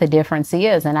of what the difference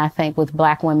is. And I think with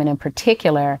Black women in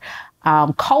particular,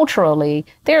 culturally,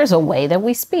 there's a way that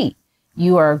we speak.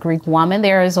 You are a Greek woman.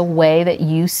 There is a way that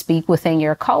you speak within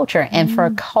your culture. And for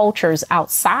cultures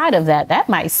outside of that, that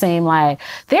might seem like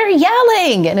they're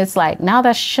yelling. And it's like, no,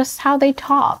 that's just how they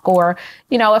talk. Or,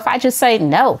 if I just say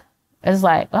no, it's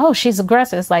like, oh, she's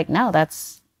aggressive. It's like, no,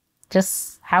 that's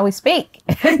just how we speak.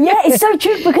 Yeah, it's so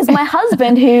true, because my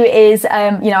husband, who is,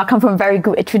 I come from a very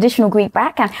traditional Greek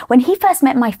background. When he first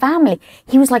met my family,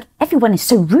 he was like, everyone is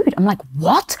so rude. I'm like,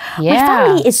 what? Yeah. My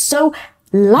family is so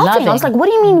loving. I was like, what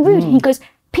do you mean rude? He goes,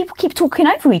 people keep talking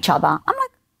over each other. I'm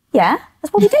like, yeah,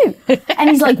 that's what we do. And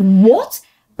he's like, what?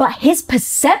 But his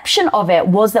perception of it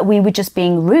was that we were just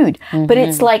being rude. But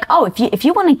it's like, oh, if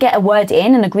you want to get a word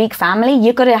in a Greek family,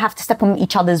 you're going to have to step on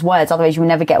each other's words. Otherwise you will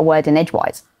never get a word in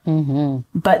edgewise.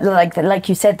 But like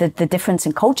you said, the difference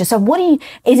in culture. So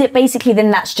is it basically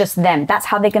then that's just them? That's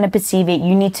how they're going to perceive it.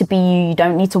 You need to be you. You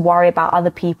don't need to worry about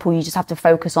other people. You just have to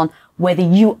focus on whether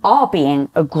you are being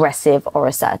aggressive or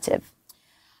assertive.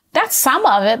 That's some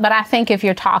of it. But I think if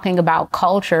you're talking about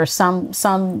culture, some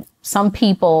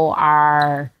people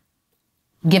are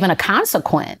given a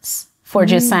consequence for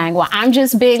just saying, well, I'm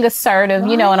just being assertive.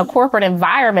 In a corporate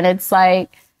environment, it's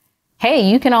like, hey,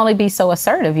 you can only be so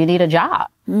assertive. You need a job.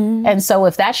 And so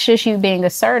if that's just you being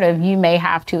assertive, you may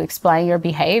have to explain your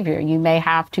behavior. You may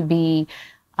have to be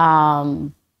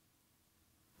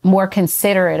more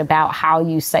considerate about how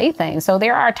you say things. So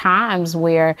there are times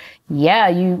where,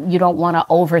 you don't want to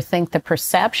overthink the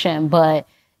perception, but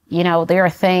there are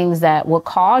things that will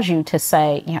cause you to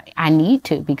say, I need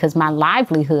to, because my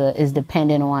livelihood is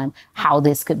dependent on how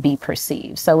this could be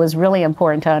perceived. So it's really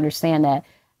important to understand that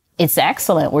it's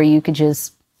excellent where you could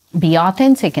just be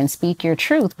authentic and speak your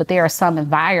truth. But there are some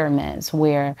environments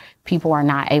where people are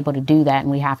not able to do that.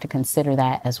 And we have to consider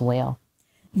that as well.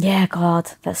 Yeah,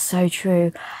 God, that's so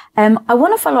true. I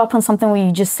want to follow up on something what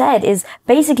you just said is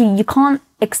basically you can't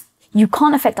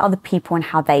affect other people and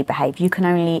how they behave. You can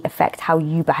only affect how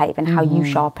you behave and how you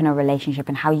show up in a relationship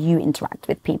and how you interact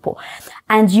with people.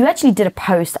 And you actually did a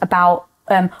post about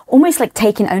almost like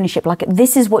taking ownership, like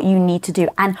this is what you need to do.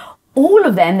 And all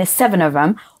of them, there's 7 of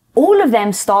them, all of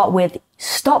them start with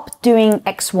stop doing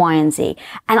X, Y, and Z.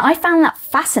 And I found that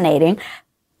fascinating.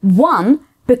 One,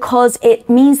 because it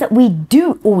means that we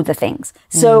do all the things.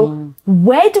 So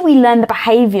where do we learn the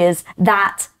behaviors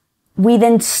that we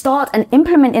then start and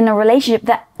implement in a relationship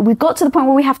that we've got to the point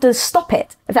where we have to stop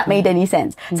it, if that made any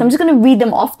sense. So I'm just going to read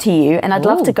them off to you, and I'd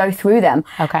love to go through them.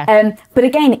 Okay. But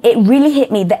again, it really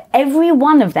hit me that every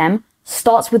one of them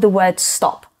starts with the word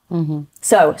stop.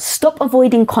 So stop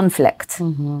avoiding conflict.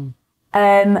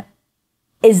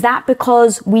 Is that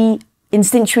because we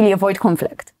instinctually avoid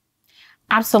conflict?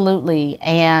 Absolutely.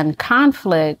 And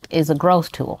conflict is a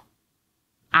growth tool,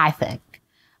 I think,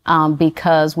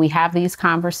 because we have these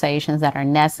conversations that are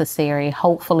necessary.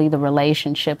 Hopefully the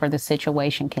relationship or the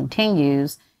situation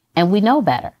continues and we know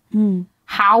better.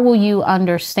 How will you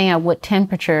understand what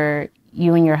temperature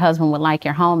you and your husband would like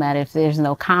your home at if there's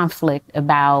no conflict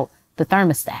about the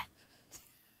thermostat?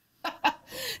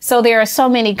 So there are so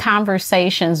many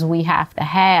conversations we have to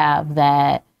have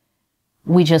that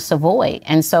we just avoid.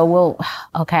 And so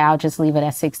I'll just leave it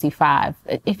at 65.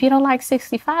 If you don't like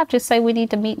 65, just say we need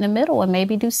to meet in the middle and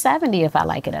maybe do 70 if I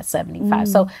like it at 75.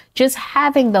 So just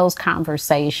having those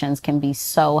conversations can be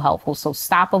so helpful. So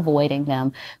stop avoiding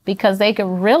them, because they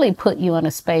can really put you in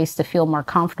a space to feel more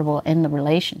comfortable in the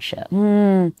relationship.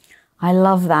 I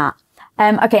love that.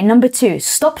 Okay, number 2,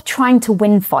 stop trying to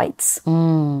win fights.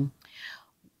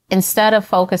 Instead of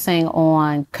focusing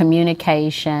on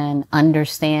communication,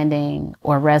 understanding,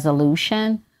 or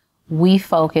resolution, we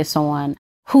focus on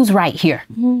who's right here.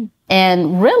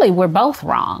 And really, we're both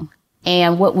wrong.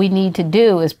 And what we need to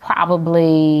do is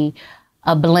probably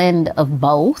a blend of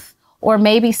both, or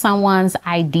maybe someone's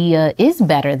idea is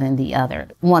better than the other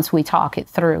once we talk it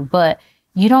through. But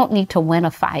you don't need to win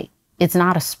a fight. It's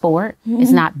not a sport. It's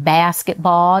not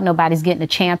basketball. Nobody's getting a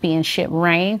championship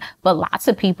ring. But lots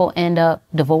of people end up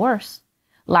divorced.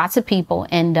 Lots of people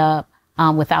end up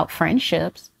without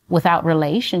friendships, without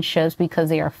relationships, because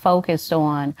they are focused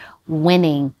on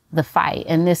winning the fight.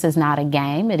 And this is not a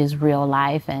game. It is real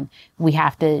life. And we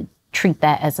have to treat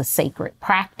that as a sacred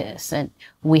practice. And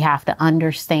we have to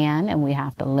understand, and we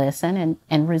have to listen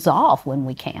and resolve when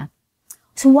we can.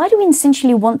 So why do we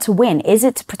instinctually want to win? Is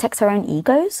it to protect our own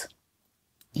egos?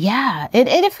 Yeah,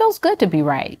 it feels good to be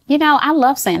right. You know, I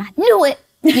love saying, I knew it.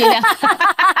 You know?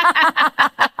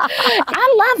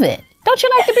 I love it. Don't you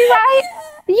like to be right?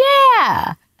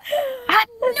 Yeah. I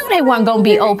knew they weren't going to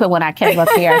be open when I came up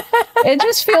here. It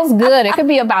just feels good. It could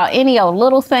be about any old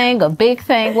little thing, a big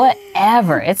thing,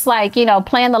 whatever. It's like, you know,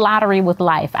 playing the lottery with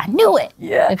life. I knew it.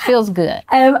 Yeah. It feels good.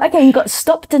 Okay, you got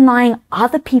stop denying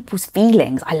other people's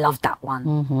feelings. I love that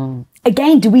one.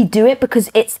 Again, do we do it because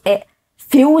it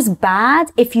feels bad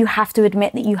if you have to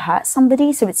admit that you hurt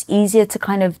somebody, so it's easier to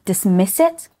kind of dismiss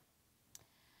it?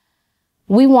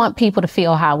 We want people to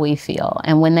feel how we feel.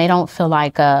 And when they don't feel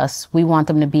like us, we want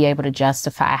them to be able to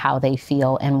justify how they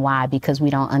feel and why, because we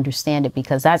don't understand it,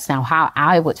 because that's now how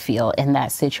I would feel in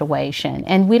that situation.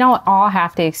 And we don't all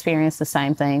have to experience the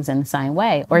same things in the same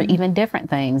way, or even different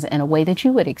things in a way that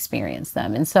you would experience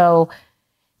them. And so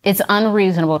it's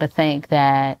unreasonable to think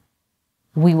that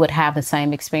we would have the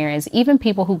same experience. Even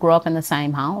people who grew up in the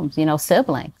same homes, you know,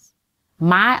 siblings.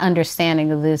 My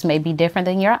understanding of this may be different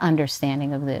than your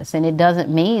understanding of this. And it doesn't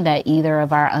mean that either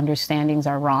of our understandings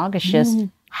are wrong. It's just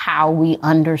how we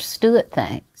understood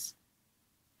things.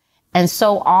 And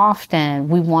so often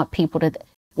we want people to,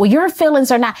 well, your feelings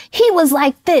are not, he was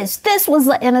like this was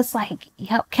like, and it's like,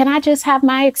 can I just have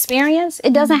my experience?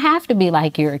 It doesn't have to be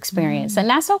like your experience. And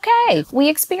that's okay. We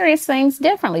experience things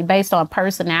differently based on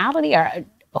personality or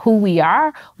who we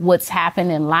are, what's happened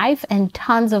in life, and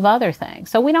tons of other things.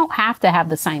 So we don't have to have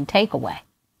the same takeaway.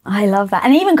 I love that.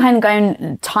 And even kind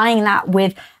of tying that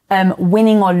with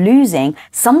winning or losing,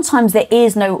 sometimes there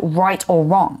is no right or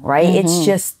wrong, right? It's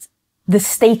just the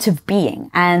state of being.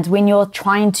 And when you're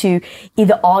trying to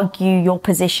either argue your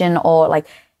position or like,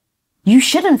 you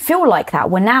shouldn't feel like that.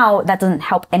 Well, now that doesn't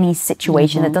help any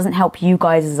situation. That doesn't help you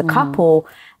guys as a couple.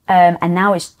 And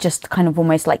now it's just kind of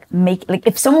almost like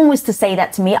if someone was to say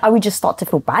that to me, I would just start to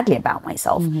feel badly about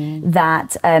myself,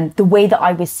 that the way that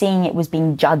I was seeing it was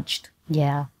being judged.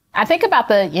 Yeah. I think about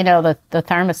the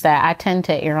thermostat. I tend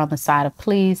to err on the side of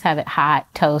please have it hot,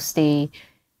 toasty,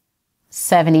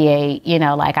 78,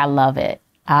 like I love it.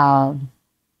 But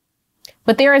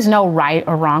there is no right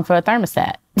or wrong for a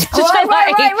thermostat.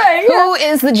 Right. Who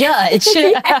is the judge?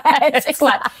 Yes. It's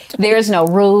like, there's no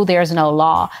rule, there's no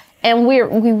law. And we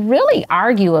really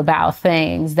argue about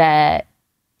things that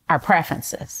are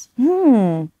preferences.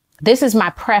 This is my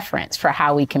preference for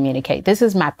how we communicate. This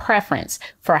is my preference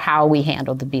for how we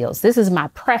handle the bills. This is my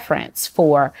preference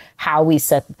for how we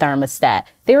set the thermostat.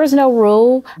 There is no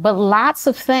rule, but lots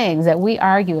of things that we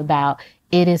argue about,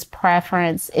 it is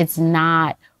preference. It's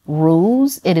not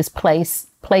rules. It is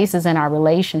places in our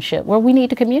relationship where we need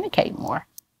to communicate more.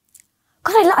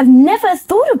 God, I've never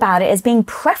thought about it as being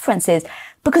preferences,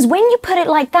 because when you put it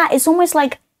like that, it's almost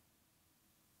like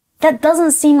that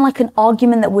doesn't seem like an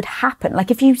argument that would happen.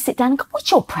 Like if you sit down and go,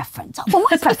 what's your preference? Oh, well,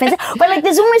 my preference. But like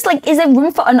there's almost like, is there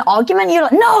room for an argument? You're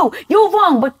like, no, you're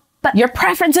wrong, but your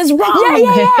preference is wrong.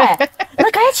 Yeah.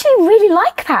 Like I actually really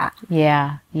like that.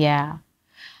 Yeah.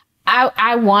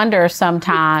 I wonder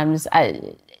sometimes,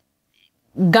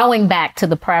 going back to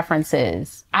the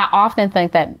preferences, I often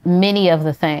think that many of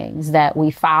the things that we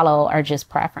follow are just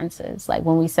preferences. Like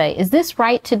when we say, is this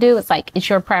right to do? It's like, it's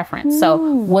your preference. So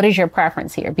what is your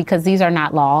preference here? Because these are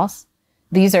not laws.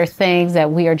 These are things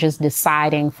that we are just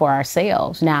deciding for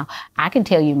ourselves. Now, I can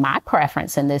tell you my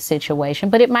preference in this situation,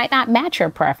 but it might not match your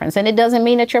preference. And it doesn't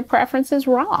mean that your preference is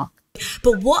wrong.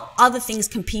 But what other things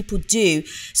can people do?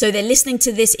 So they're listening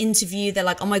to this interview. They're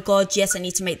like, oh my God, yes, I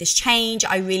need to make this change.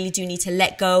 I really do need to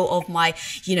let go of my,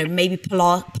 maybe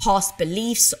past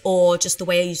beliefs or just the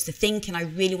way I used to think. And I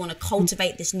really want to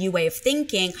cultivate this new way of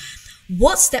thinking.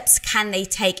 What steps can they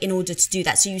take in order to do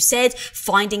that? So you said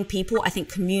finding people. I think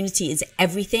community is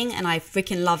everything. And I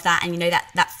freaking love that. And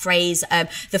that phrase,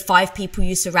 the 5 people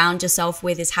you surround yourself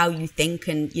with is how you think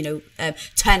and,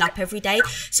 turn up every day.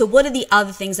 So what are the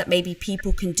other things that maybe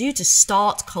people can do to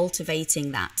start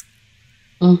cultivating that?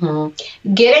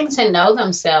 Getting to know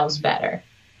themselves better.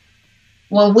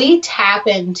 When we tap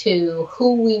into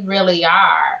who we really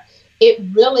are, it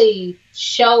really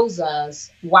shows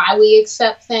us why we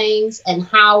accept things and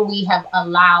how we have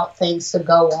allowed things to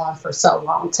go on for so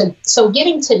long. So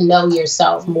getting to know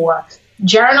yourself more.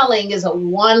 Journaling is a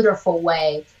wonderful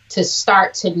way to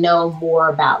start to know more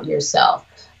about yourself.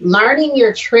 Learning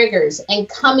your triggers and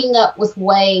coming up with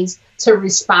ways to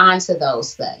respond to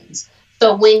those things.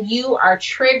 So when you are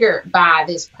triggered by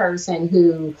this person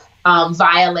who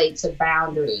violates a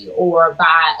boundary or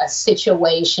by a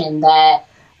situation that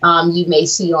you may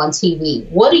see on TV.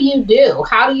 What do?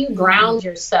 How do you ground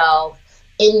yourself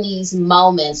in these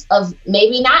moments of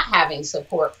maybe not having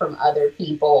support from other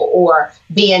people or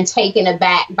being taken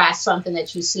aback by something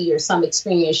that you see or some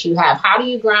experience you have? How do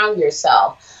you ground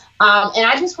yourself? And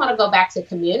I just want to go back to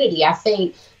community. I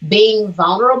think being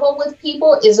vulnerable with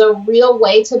people is a real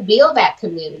way to build that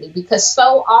community, because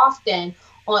so often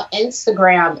on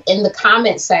Instagram, in the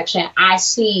comment section, I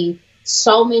see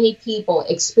so many people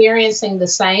experiencing the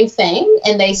same thing,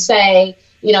 and they say,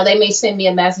 they may send me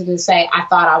a message and say, I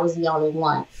thought I was the only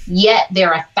one. Yet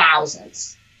there are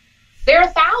thousands. There are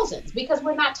thousands, because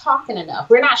we're not talking enough.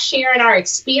 We're not sharing our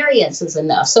experiences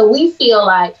enough. So we feel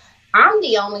like I'm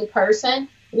the only person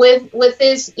with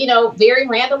this, very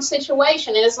random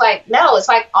situation. And it's like, no, it's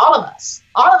like all of us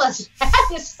have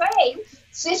the same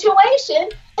situation,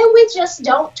 and we just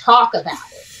don't talk about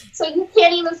it. So you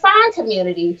can't even find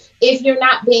community if you're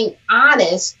not being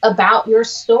honest about your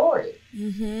story.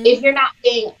 If you're not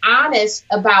being honest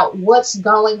about what's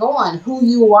going on, who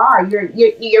you are,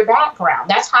 your background.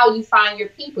 That's how you find your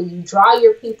people. You draw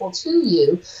your people to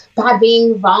you by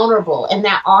being vulnerable and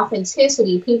that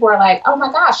authenticity. People are like, oh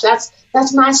my gosh,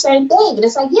 that's my same thing. And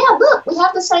it's like, yeah, look, we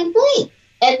have the same thing.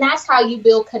 And that's how you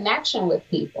build connection with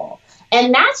people.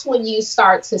 And that's when you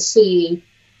start to see,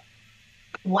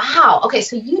 wow, okay,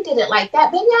 so you did it like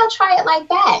that. Maybe I'll try it like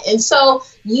that. And so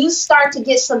you start to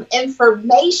get some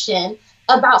information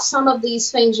about some of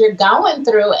these things you're going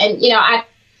through. And,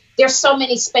 there's so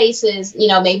many spaces,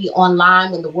 maybe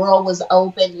online when the world was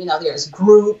open, there's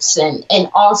groups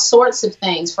and all sorts of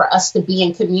things for us to be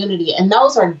in community. And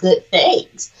those are good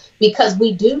things, because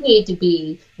we do need to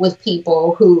be with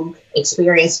people who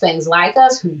experience things like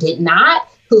us, who did not,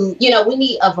 who, we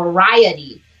need a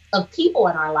variety of people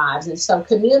in our lives. And so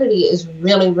community is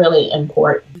really, really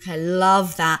important. Okay,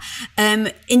 love that.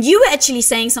 And you were actually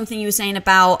saying something. You were saying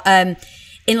about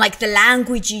in like the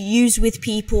language you use with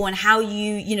people and how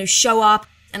you show up.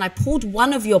 And I pulled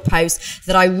one of your posts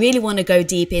that I really want to go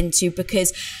deep into,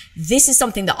 because this is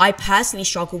something that I personally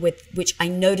struggle with, which I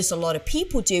notice a lot of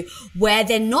people do, where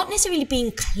they're not necessarily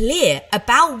being clear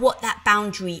about what that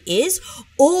boundary is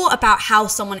or about how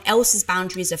someone else's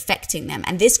boundary is affecting them.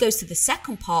 And this goes to the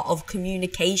second part of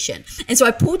communication. And so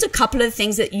I pulled a couple of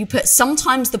things that you put.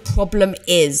 Sometimes the problem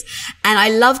is, and I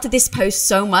loved this post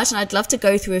so much, and I'd love to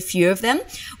go through a few of them,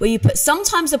 where you put,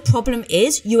 sometimes the problem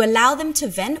is you allow them to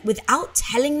vent without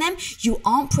telling them you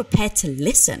aren't prepared to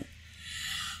listen.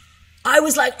 I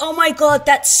was like, oh my God,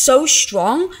 that's so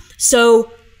strong.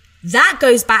 So that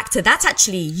goes back to, that's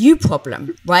actually you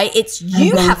problem, right? It's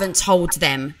you haven't told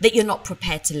them that you're not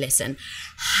prepared to listen.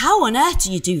 How on earth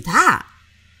do you do that?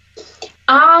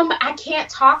 I can't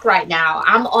talk right now.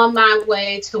 I'm on my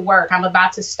way to work. I'm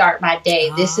about to start my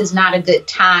day. This is not a good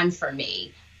time for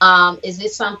me. Is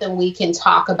this something we can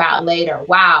talk about later?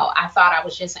 Wow, I thought I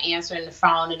was just answering the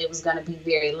phone and it was going to be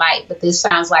very light, but this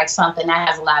sounds like something that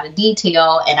has a lot of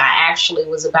detail, and I actually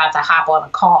was about to hop on a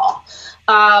call.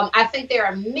 I think there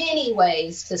are many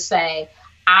ways to say,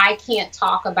 I can't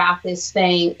talk about this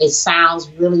thing. It sounds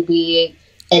really big,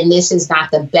 and this is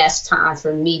not the best time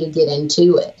for me to get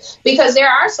into it. Because there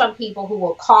are some people who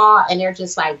will call and they're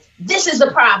just like, this is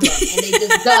the problem. And they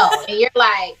just go. And you're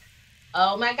like,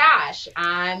 oh my gosh,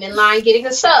 I'm in line getting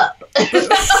a sub.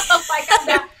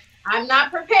 Like, I'm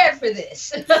not prepared for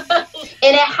this. And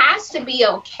it has to be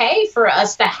okay for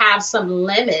us to have some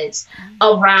limits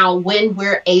around when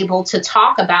we're able to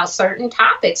talk about certain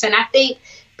topics. And I think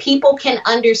people can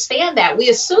understand that. We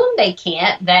assume they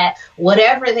can't, that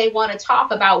whatever they want to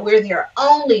talk about, we're their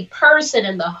only person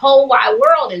in the whole wide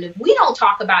world. And if we don't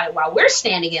talk about it while we're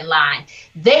standing in line,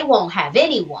 they won't have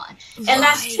anyone. Right. And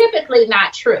that's typically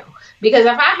not true. Because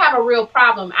if I have a real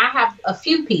problem, I have a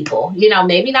few people,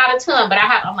 maybe not a ton, but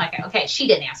I'm like, okay, she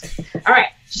didn't answer. All right,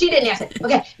 she didn't answer.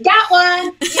 Okay, got one.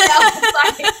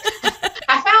 Like,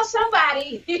 I found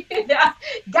somebody.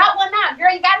 Got one now.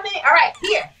 Girl, you got a minute? All right,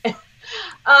 here.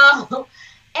 And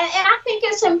I think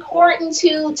it's important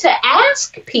to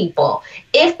ask people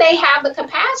if they have the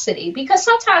capacity, because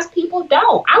sometimes people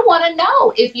don't. I want to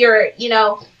know if you're,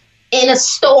 in a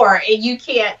store and you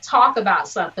can't talk about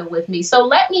something with me. So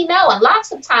let me know. And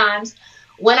lots of times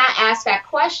when I ask that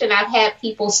question, I've had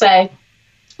people say,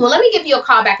 well, let me give you a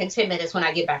call back in 10 minutes when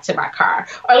I get back to my car.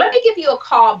 Or let me give you a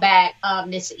call back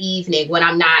this evening when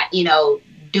I'm not,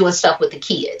 doing stuff with the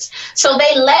kids. So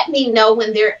they let me know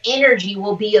when their energy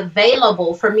will be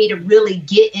available for me to really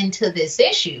get into this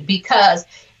issue. Because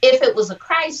if it was a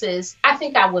crisis, I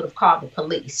think I would have called the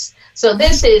police. So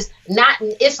this is not,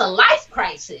 it's a life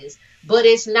crisis, but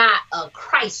it's not a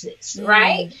crisis,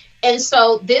 right? And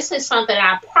so this is something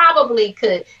I probably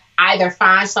could either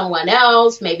find someone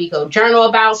else, maybe go journal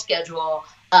about, schedule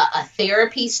a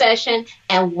therapy session,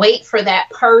 and wait for that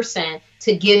person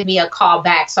to give me a call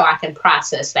back so I can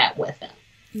process that with them.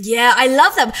 Yeah, I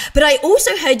love that. But I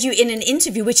also heard you in an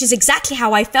interview, which is exactly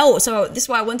how I felt. So this is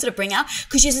why I wanted to bring out,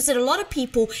 because you said a lot of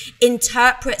people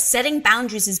interpret setting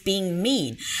boundaries as being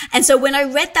mean. And so when I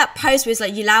read that post where it's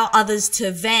like, you allow others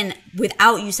to vent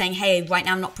without you saying, hey, right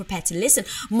now I'm not prepared to listen.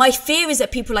 My fear is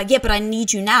that people are like, yeah, but I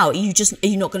need you now. Are you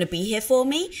not going to be here for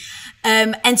me?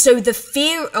 And so the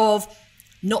fear of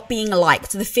not being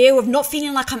liked, the fear of not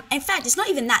feeling like in fact, it's not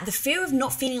even that, the fear of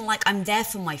not feeling like I'm there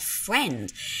for my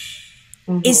friend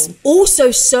is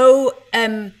also so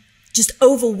just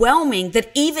overwhelming that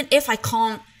even if I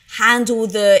can't handle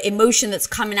the emotion that's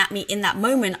coming at me in that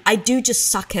moment, I do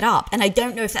just suck it up. And I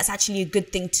don't know if that's actually a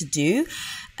good thing to do.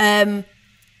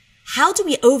 How do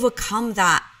we overcome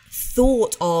that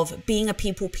thought of being a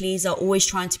people pleaser, always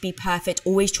trying to be perfect,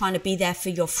 always trying to be there for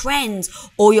your friends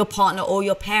or your partner or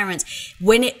your parents,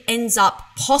 when it ends up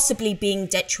possibly being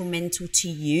detrimental to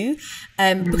you?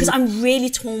 Because I'm really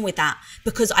torn with that,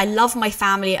 because I love my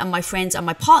family and my friends and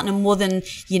my partner more than,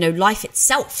 life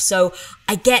itself. So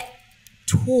I get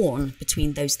torn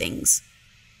between those things.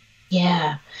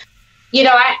 Yeah.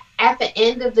 At the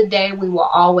end of the day, we will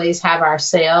always have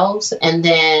ourselves. And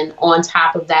then on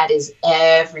top of that is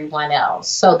everyone else.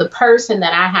 So the person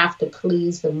that I have to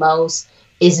please the most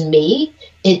is me.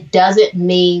 It doesn't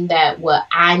mean that what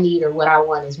I need or what I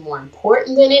want is more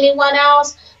important than anyone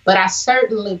else. But I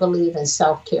certainly believe in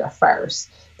self-care first,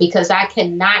 because I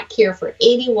cannot care for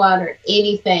anyone or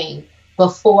anything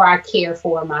before I care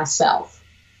for myself.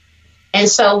 And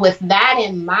so with that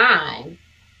in mind,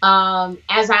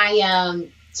 as I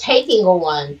am taking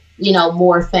on,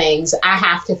 more things, I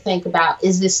have to think about,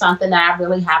 is this something that I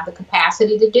really have the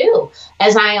capacity to do?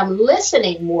 As I am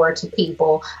listening more to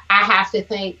people, I have to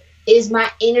think, is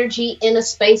my energy in a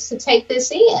space to take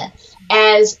this in?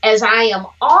 As I am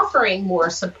offering more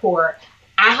support,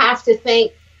 I have to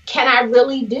think, can I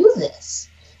really do this?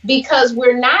 Because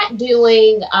we're not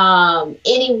doing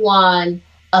anyone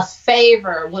a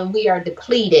favor when we are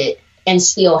depleted and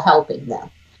still helping them.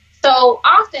 So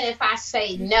often if I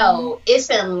say no, it's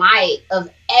in light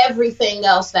of everything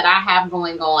else that I have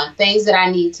going on, things that I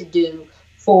need to do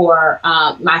for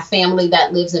my family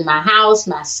that lives in my house,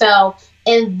 myself,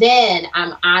 and then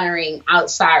I'm honoring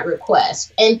outside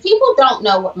requests. And people don't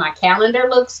know what my calendar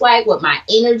looks like, what my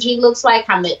energy looks like,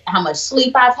 how much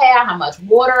sleep I've had, how much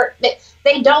water.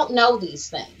 They don't know these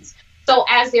things. So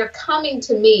as they're coming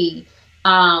to me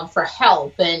for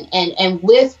help and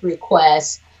with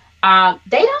requests,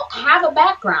 they don't have a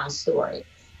background story.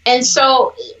 And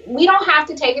so we don't have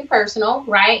to take it personal,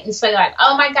 right? And say like,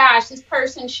 oh my gosh, this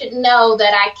person should know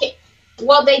that I can't.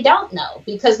 Well, they don't know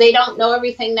because they don't know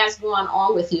everything that's going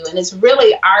on with you. And it's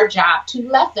really our job to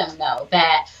let them know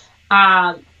that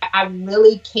I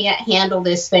really can't handle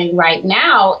this thing right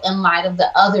now in light of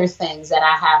the other things that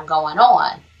I have going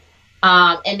on.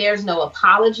 And there's no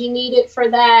apology needed for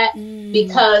that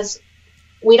because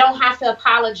we don't have to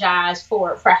apologize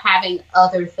for having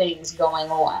other things going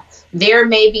on. There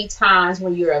may be times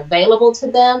when you're available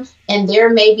to them, and there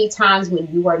may be times when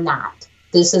you are not.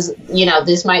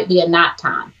 This might be a not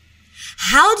time.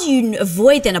 How do you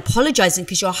avoid then apologizing?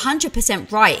 Because you're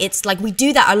 100% right. It's like we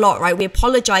do that a lot, right? We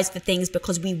apologize for things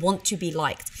because we want to be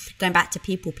liked. Going back to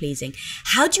people pleasing.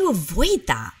 How do you avoid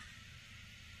that?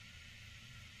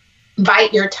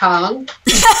 Bite your tongue.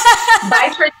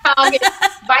 bite your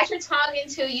tongue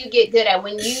until you get good at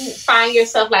when you find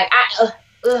yourself like,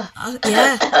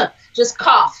 just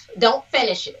cough. Don't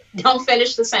finish it. Don't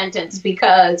finish the sentence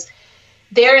because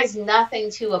there is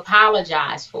nothing to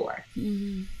apologize for.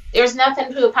 Mm-hmm. There's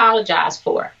nothing to apologize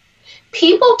for.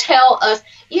 People tell us,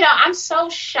 I'm so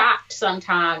shocked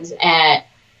sometimes at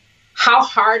how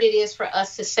hard it is for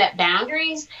us to set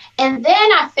boundaries. And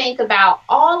then I think about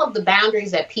all of the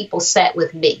boundaries that people set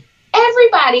with me.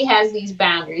 Everybody has these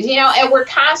boundaries, and we're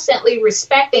constantly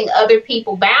respecting other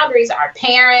people's boundaries. Our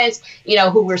parents,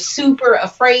 who we're super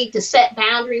afraid to set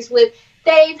boundaries with,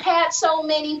 they've had so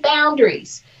many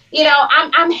boundaries.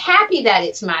 I'm happy that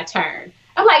it's my turn.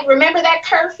 I'm like, remember that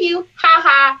curfew? Ha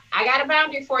ha, I got a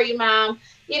boundary for you, Mom.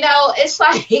 It's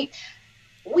like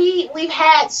we've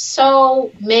had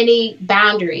so many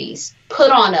boundaries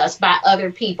put on us by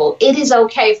other people. It is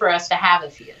okay for us to have a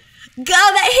few. God,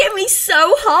 that hit me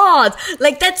so hard.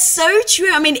 Like, that's so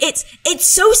true. I mean, it's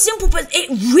so simple, but it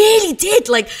really did.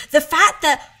 Like, the fact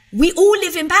that we all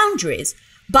live in boundaries,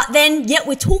 but then yet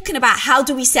we're talking about how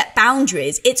do we set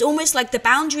boundaries. It's almost like the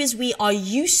boundaries we are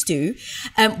used to.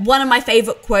 One of my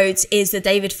favorite quotes is the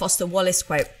David Foster Wallace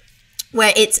quote,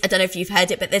 where I don't know if you've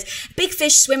heard it, but there's a big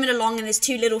fish swimming along and there's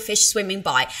two little fish swimming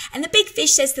by. And the big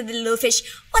fish says to the little fish,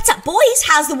 "What's up, boys?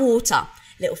 How's the water?"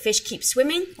 Little fish keeps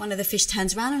swimming. One of the fish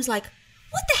turns around and was like,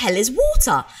 "What the hell is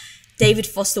water?" David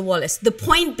Foster Wallace. The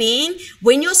point being,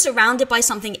 when you're surrounded by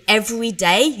something every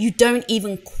day, you don't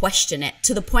even question it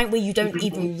to the point where you don't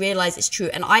even realize it's true.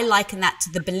 And I liken that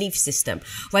to the belief system,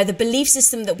 right? The belief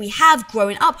system that we have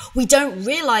growing up, we don't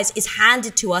realize is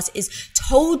handed to us, is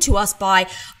told to us by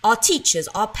our teachers,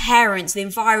 our parents, the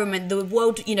environment, the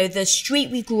world, the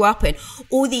street we grew up in,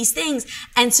 all these things.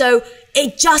 And so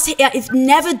it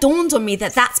never dawned on me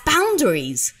that that's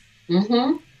boundaries.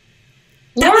 Mm-hmm.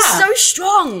 That was so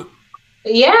strong.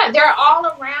 Yeah, they're all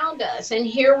around us. And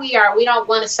here we are. We don't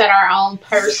want to set our own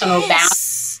personal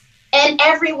boundaries. And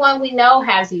everyone we know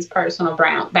has these personal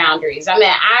boundaries. I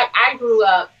mean, I grew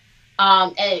up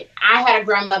and I had a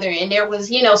grandmother and there was,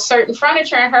 certain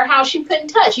furniture in her house you couldn't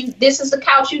touch. This is the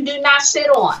couch you do not sit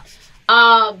on.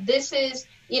 This is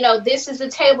the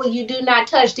table you do not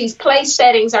touch. These place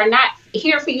settings are not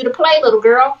here for you to play, little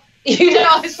girl.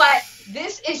 It's like,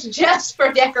 this is just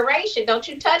for decoration. Don't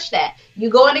you touch that. You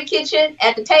go in the kitchen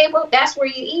at the table, that's where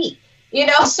you eat.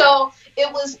 So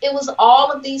it was all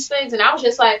of these things. And I was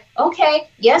just like, okay,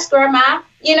 yes, Grandma.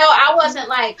 I wasn't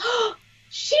like, oh,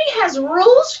 she has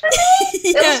rules for me.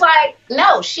 It was like,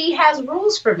 no, she has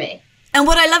rules for me. And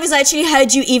what I love is I actually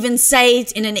heard you even say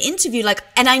it in an interview,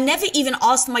 and I never even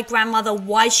asked my grandmother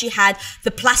why she had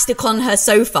the plastic on her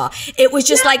sofa. It was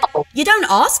just like, you don't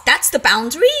ask, that's the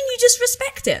boundary, and you just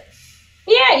respect it.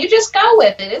 Yeah, you just go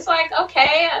with it. It's like,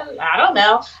 okay, I don't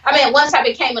know. I mean, once I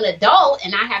became an adult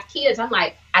and I have kids, I'm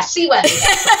like, I see what it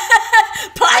is.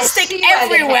 Plastic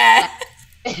everywhere.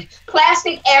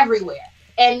 Plastic everywhere.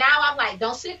 And now I'm like,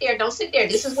 don't sit there.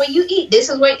 This is where you eat. This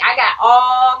is where I got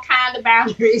all kind of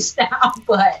boundaries now.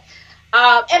 But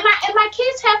and my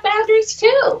kids have boundaries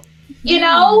too.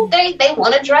 They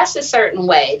want to dress a certain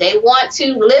way. They want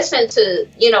to listen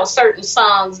to, certain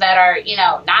songs that are,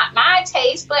 not my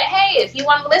taste. But hey, if you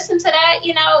want to listen to that,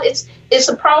 it's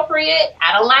appropriate.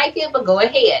 I don't like it, but go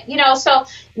ahead. So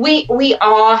we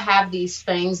all have these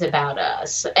things about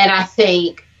us. And I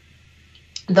think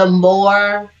the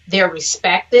more they're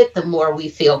respected, the more we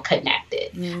feel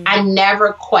connected. I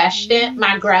never questioned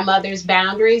my grandmother's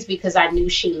boundaries because I knew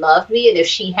she loved me. And if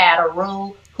she had a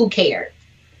rule, who cared?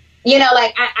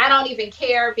 I don't even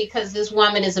care because this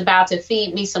woman is about to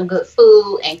feed me some good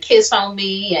food and kiss on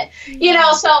me. And,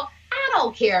 so I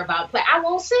don't care about play. I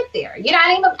won't sit there.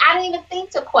 I didn't even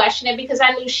think to question it because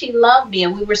I knew she loved me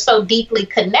and we were so deeply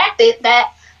connected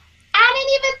that I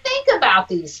didn't even think about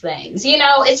these things. You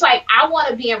know, it's like, I want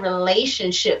to be in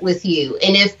relationship with you.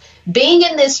 And if being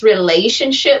in this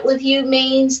relationship with you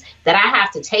means that I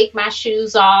have to take my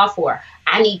shoes off, or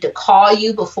I need to call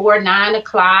you before 9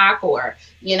 o'clock, or,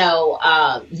 you know,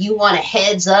 you want a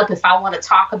heads up if I want to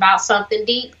talk about something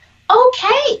deep.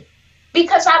 Okay.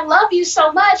 Because I love you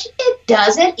so much, it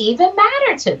doesn't even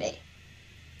matter to me.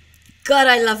 God,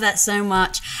 I love that so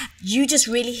much. You just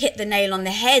really hit the nail on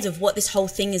the head of what this whole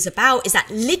thing is about, is that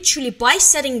literally by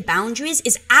setting boundaries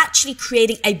is actually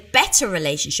creating a better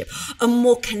relationship, a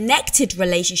more connected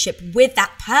relationship with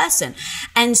that person.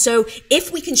 And so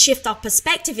if we can shift our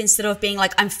perspective, instead of being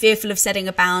like, I'm fearful of setting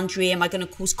a boundary, am I going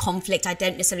to cause conflict, I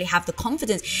don't necessarily have the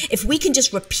confidence. If we can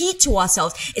just repeat to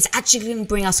ourselves, it's actually going to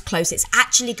bring us closer. It's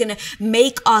actually going to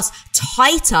make us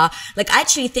tighter. Like, I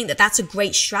actually think that that's a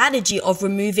great strategy of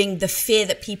removing the fear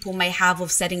that people may have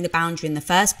of setting the boundary in the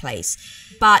first place.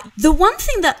 But the one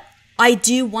thing that I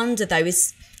do wonder though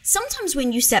is sometimes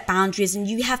when you set boundaries and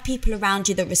you have people around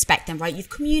you that respect them, right? You've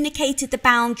communicated the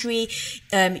boundary,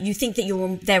 you think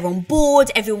that they're on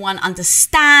board, everyone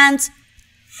understands,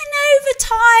 and over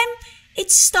time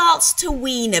it starts to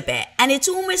wean a bit, and it's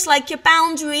almost like your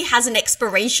boundary has an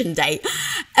expiration date.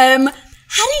 How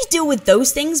do you deal with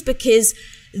those things? Because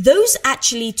those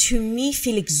actually, to me,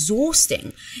 feel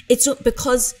exhausting. It's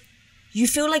because you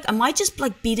feel like, am I just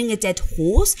like beating a dead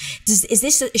horse? Is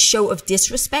this a show of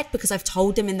disrespect because I've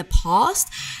told them in the past?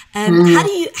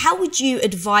 How would you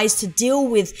advise to deal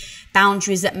with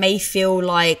boundaries that may feel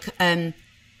like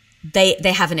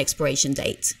they have an expiration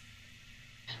date?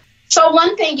 So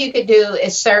one thing you could do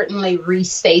is certainly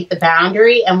restate the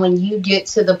boundary. And when you get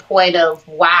to the point of,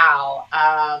 wow,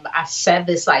 I've said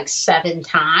this like 7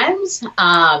 times,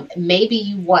 maybe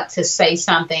you want to say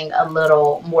something a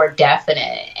little more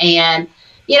definite. And,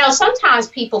 you know, sometimes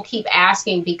people keep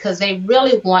asking because they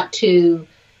really want to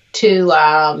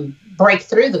break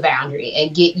through the boundary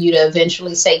and get you to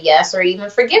eventually say yes or even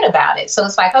forget about it. So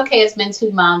it's like, okay, it's been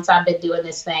 2 months. I've been doing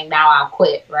this thing. Now I'll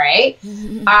quit, right?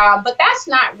 But that's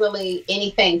not really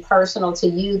anything personal to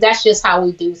you. That's just how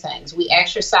we do things. We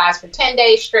exercise for 10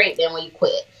 days straight, then we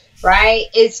quit, right?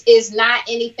 It's not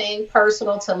anything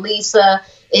personal to Lisa.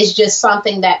 It's just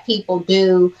something that people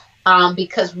do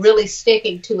because really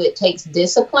sticking to it takes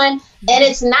discipline. And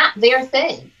it's not their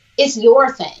thing. It's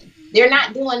your thing. They're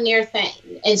not doing their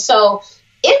thing. And so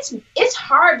it's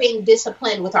hard being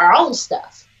disciplined with our own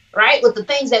stuff, right? With the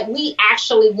things that we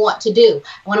actually want to do.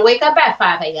 I want to wake up at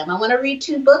 5 a.m. I want to read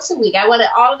 2 books a week. I want to,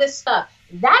 all of this stuff.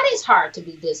 That is hard to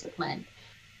be disciplined.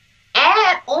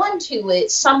 Add on to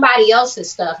it somebody else's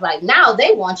stuff. Like now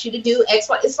they want you to do X,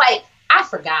 Y. It's like, I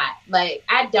forgot. Like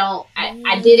I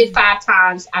did it 5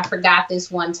 times. I forgot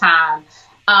this one time.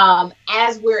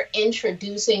 As we're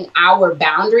introducing our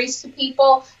boundaries to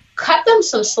people, cut them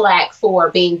some slack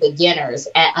for being beginners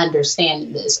at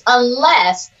understanding this,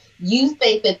 unless you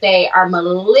think that they are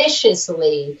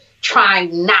maliciously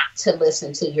trying not to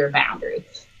listen to your boundary.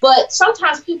 But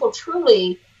sometimes people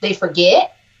truly, they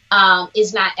forget.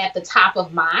 Is not at the top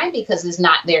of mind because it's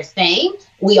not their thing.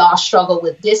 We all struggle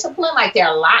with discipline. Like there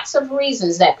are lots of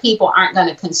reasons that people aren't going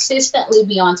to consistently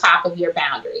be on top of your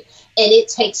boundary. And it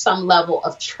takes some level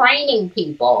of training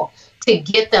people to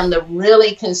get them to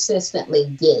really consistently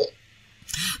get it.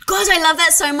 God, I love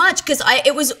that so much because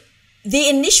it was the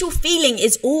initial feeling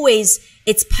is always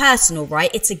it's personal, right?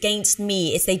 It's against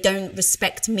me. It's they don't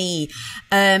respect me.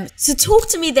 So talk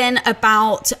to me then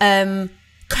about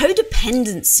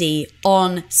codependency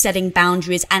on setting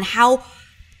boundaries and how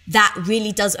that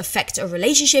really does affect a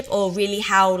relationship, or really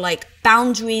how like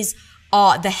boundaries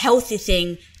are the healthy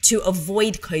thing to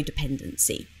avoid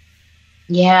codependency.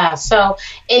 Yeah. So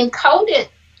in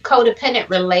codependent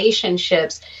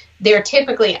relationships, there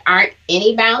typically aren't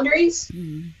any boundaries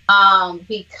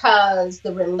because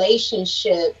the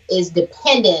relationship is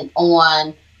dependent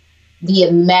on the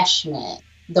enmeshment,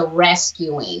 the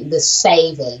rescuing, the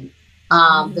saving,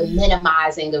 the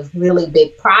minimizing of really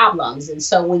big problems. And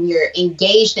so when you're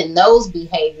engaged in those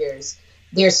behaviors,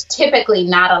 there's typically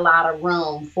not a lot of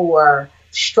room for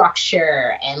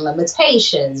structure and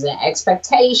limitations and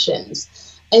expectations.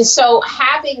 And so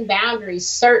having boundaries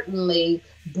certainly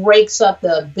breaks up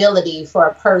the ability for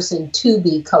a person to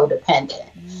be codependent.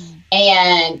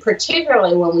 And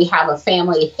particularly when we have a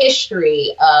family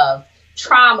history of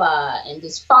trauma and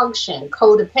dysfunction,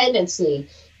 codependency,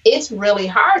 it's really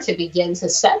hard to begin to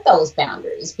set those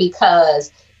boundaries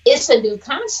because it's a new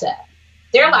concept.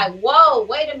 They're like, whoa,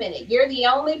 wait a minute. You're the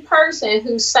only person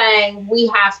who's saying we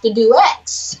have to do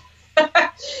X.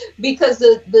 Because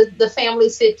the family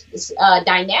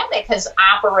dynamic has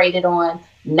operated on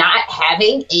not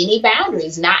having any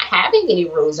boundaries, not having any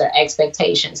rules or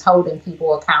expectations, holding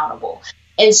people accountable.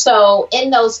 And so in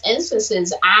those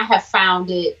instances, I have found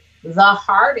it the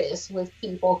hardest with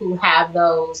people who have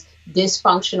those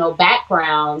dysfunctional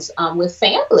backgrounds with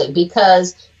family,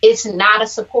 because it's not a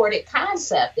supported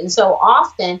concept. And so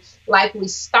often, like we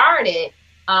started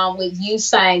with you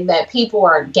saying that people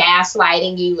are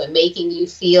gaslighting you and making you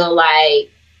feel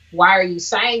like, why are you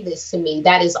saying this to me?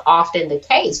 That is often the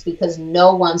case because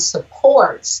no one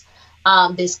supports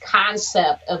this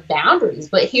concept of boundaries.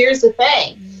 But here's the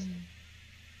thing.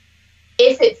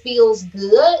 If it feels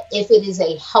good, if it is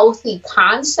a healthy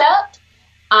concept,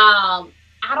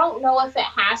 I don't know if it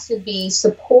has to be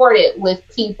supported with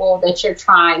people that you're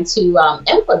trying to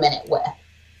implement it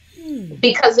with.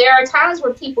 Because there are times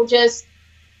where people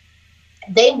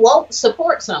they won't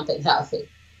support something healthy.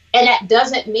 And that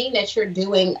doesn't mean that you're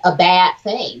doing a bad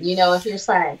thing. You know, if you're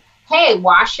saying, hey,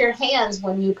 wash your hands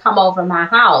when you come over my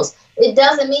house, it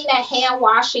doesn't mean that hand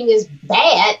washing is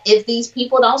bad if these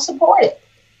people don't support it.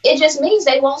 It just means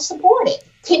they won't support it.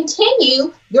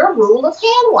 Continue your rule of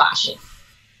hand washing.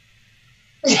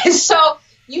 So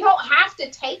you don't have to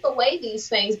take away these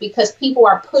things because people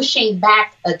are pushing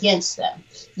back against them.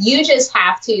 You just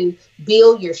have to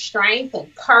build your strength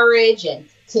and courage and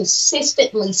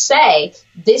consistently say,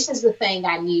 this is the thing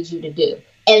I need you to do.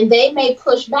 And they may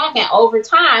push back, and over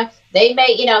time, they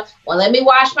may, well, let me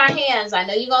wash my hands. I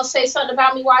know you're going to say something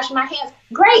about me washing my hands.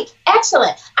 Great.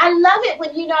 Excellent. I love it when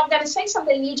I'm going to say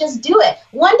something and you just do it.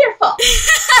 Wonderful.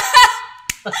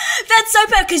 That's so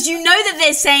bad because you know that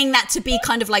they're saying that to be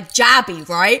kind of like jabby,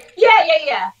 right?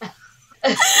 Yeah.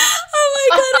 Oh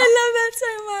my God, I love that so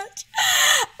much.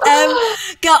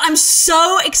 Girl, I'm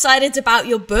so excited about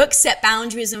your book, Set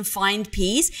Boundaries and Find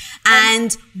Peace.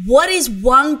 And what is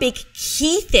one big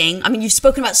key thing? I mean, you've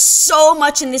spoken about so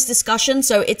much in this discussion,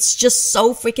 so it's just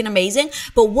so freaking amazing.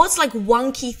 But what's like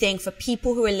one key thing for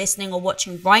people who are listening or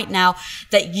watching right now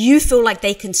that you feel like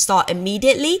they can start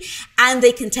immediately and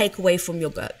they can take away from your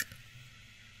book?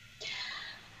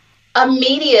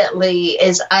 Immediately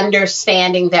is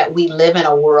understanding that we live in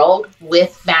a world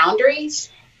with boundaries,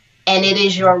 and it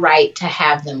is your right to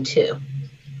have them too.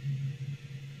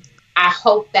 I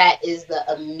hope that is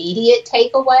the immediate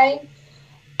takeaway.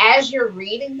 As you're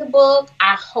reading the book,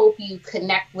 I hope you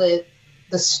connect with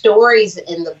the stories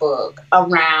in the book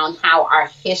around how our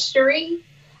history,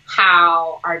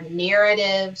 how our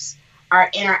narratives, our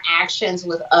interactions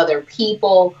with other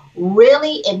people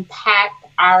really impact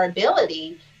our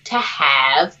ability to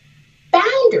have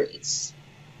boundaries.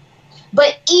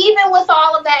 But even with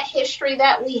all of that history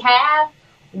that we have,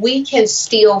 we can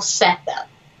still set them.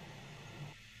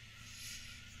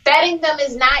 Setting them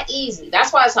is not easy.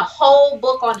 That's why it's a whole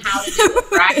book on how to do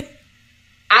it, right?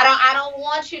 I don't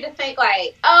want you to think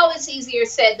like, oh, it's easier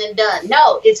said than done.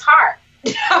 No, it's hard.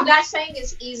 I'm not saying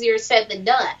it's easier said than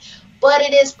done, but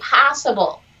it is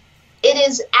possible. It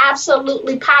is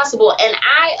absolutely possible. And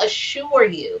I assure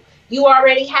you, you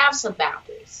already have some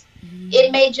boundaries.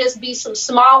 It may just be some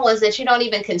small ones that you don't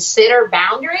even consider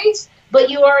boundaries, but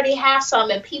you already have some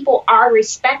and people are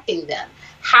respecting them.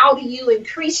 How do you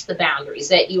increase the boundaries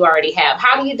that you already have?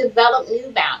 How do you develop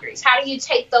new boundaries? How do you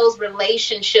take those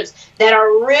relationships that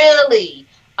are really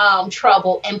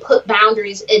trouble and put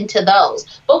boundaries into those?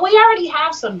 But we already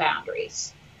have some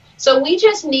boundaries. So we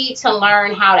just need to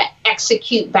learn how to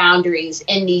execute boundaries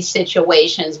in these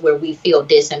situations where we feel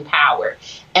disempowered.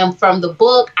 And from the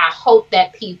book, I hope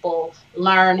that people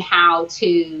learn how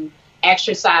to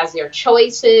exercise their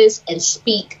choices and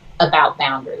speak about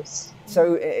boundaries.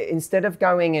 So instead of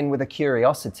going in with a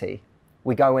curiosity,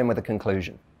 we go in with a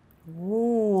conclusion.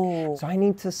 Ooh. So I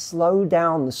need to slow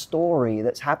down the story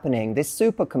that's happening. This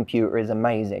supercomputer is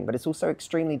amazing, but it's also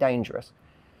extremely dangerous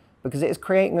because it is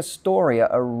creating a story at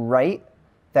a rate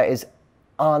that is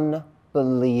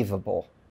unbelievable.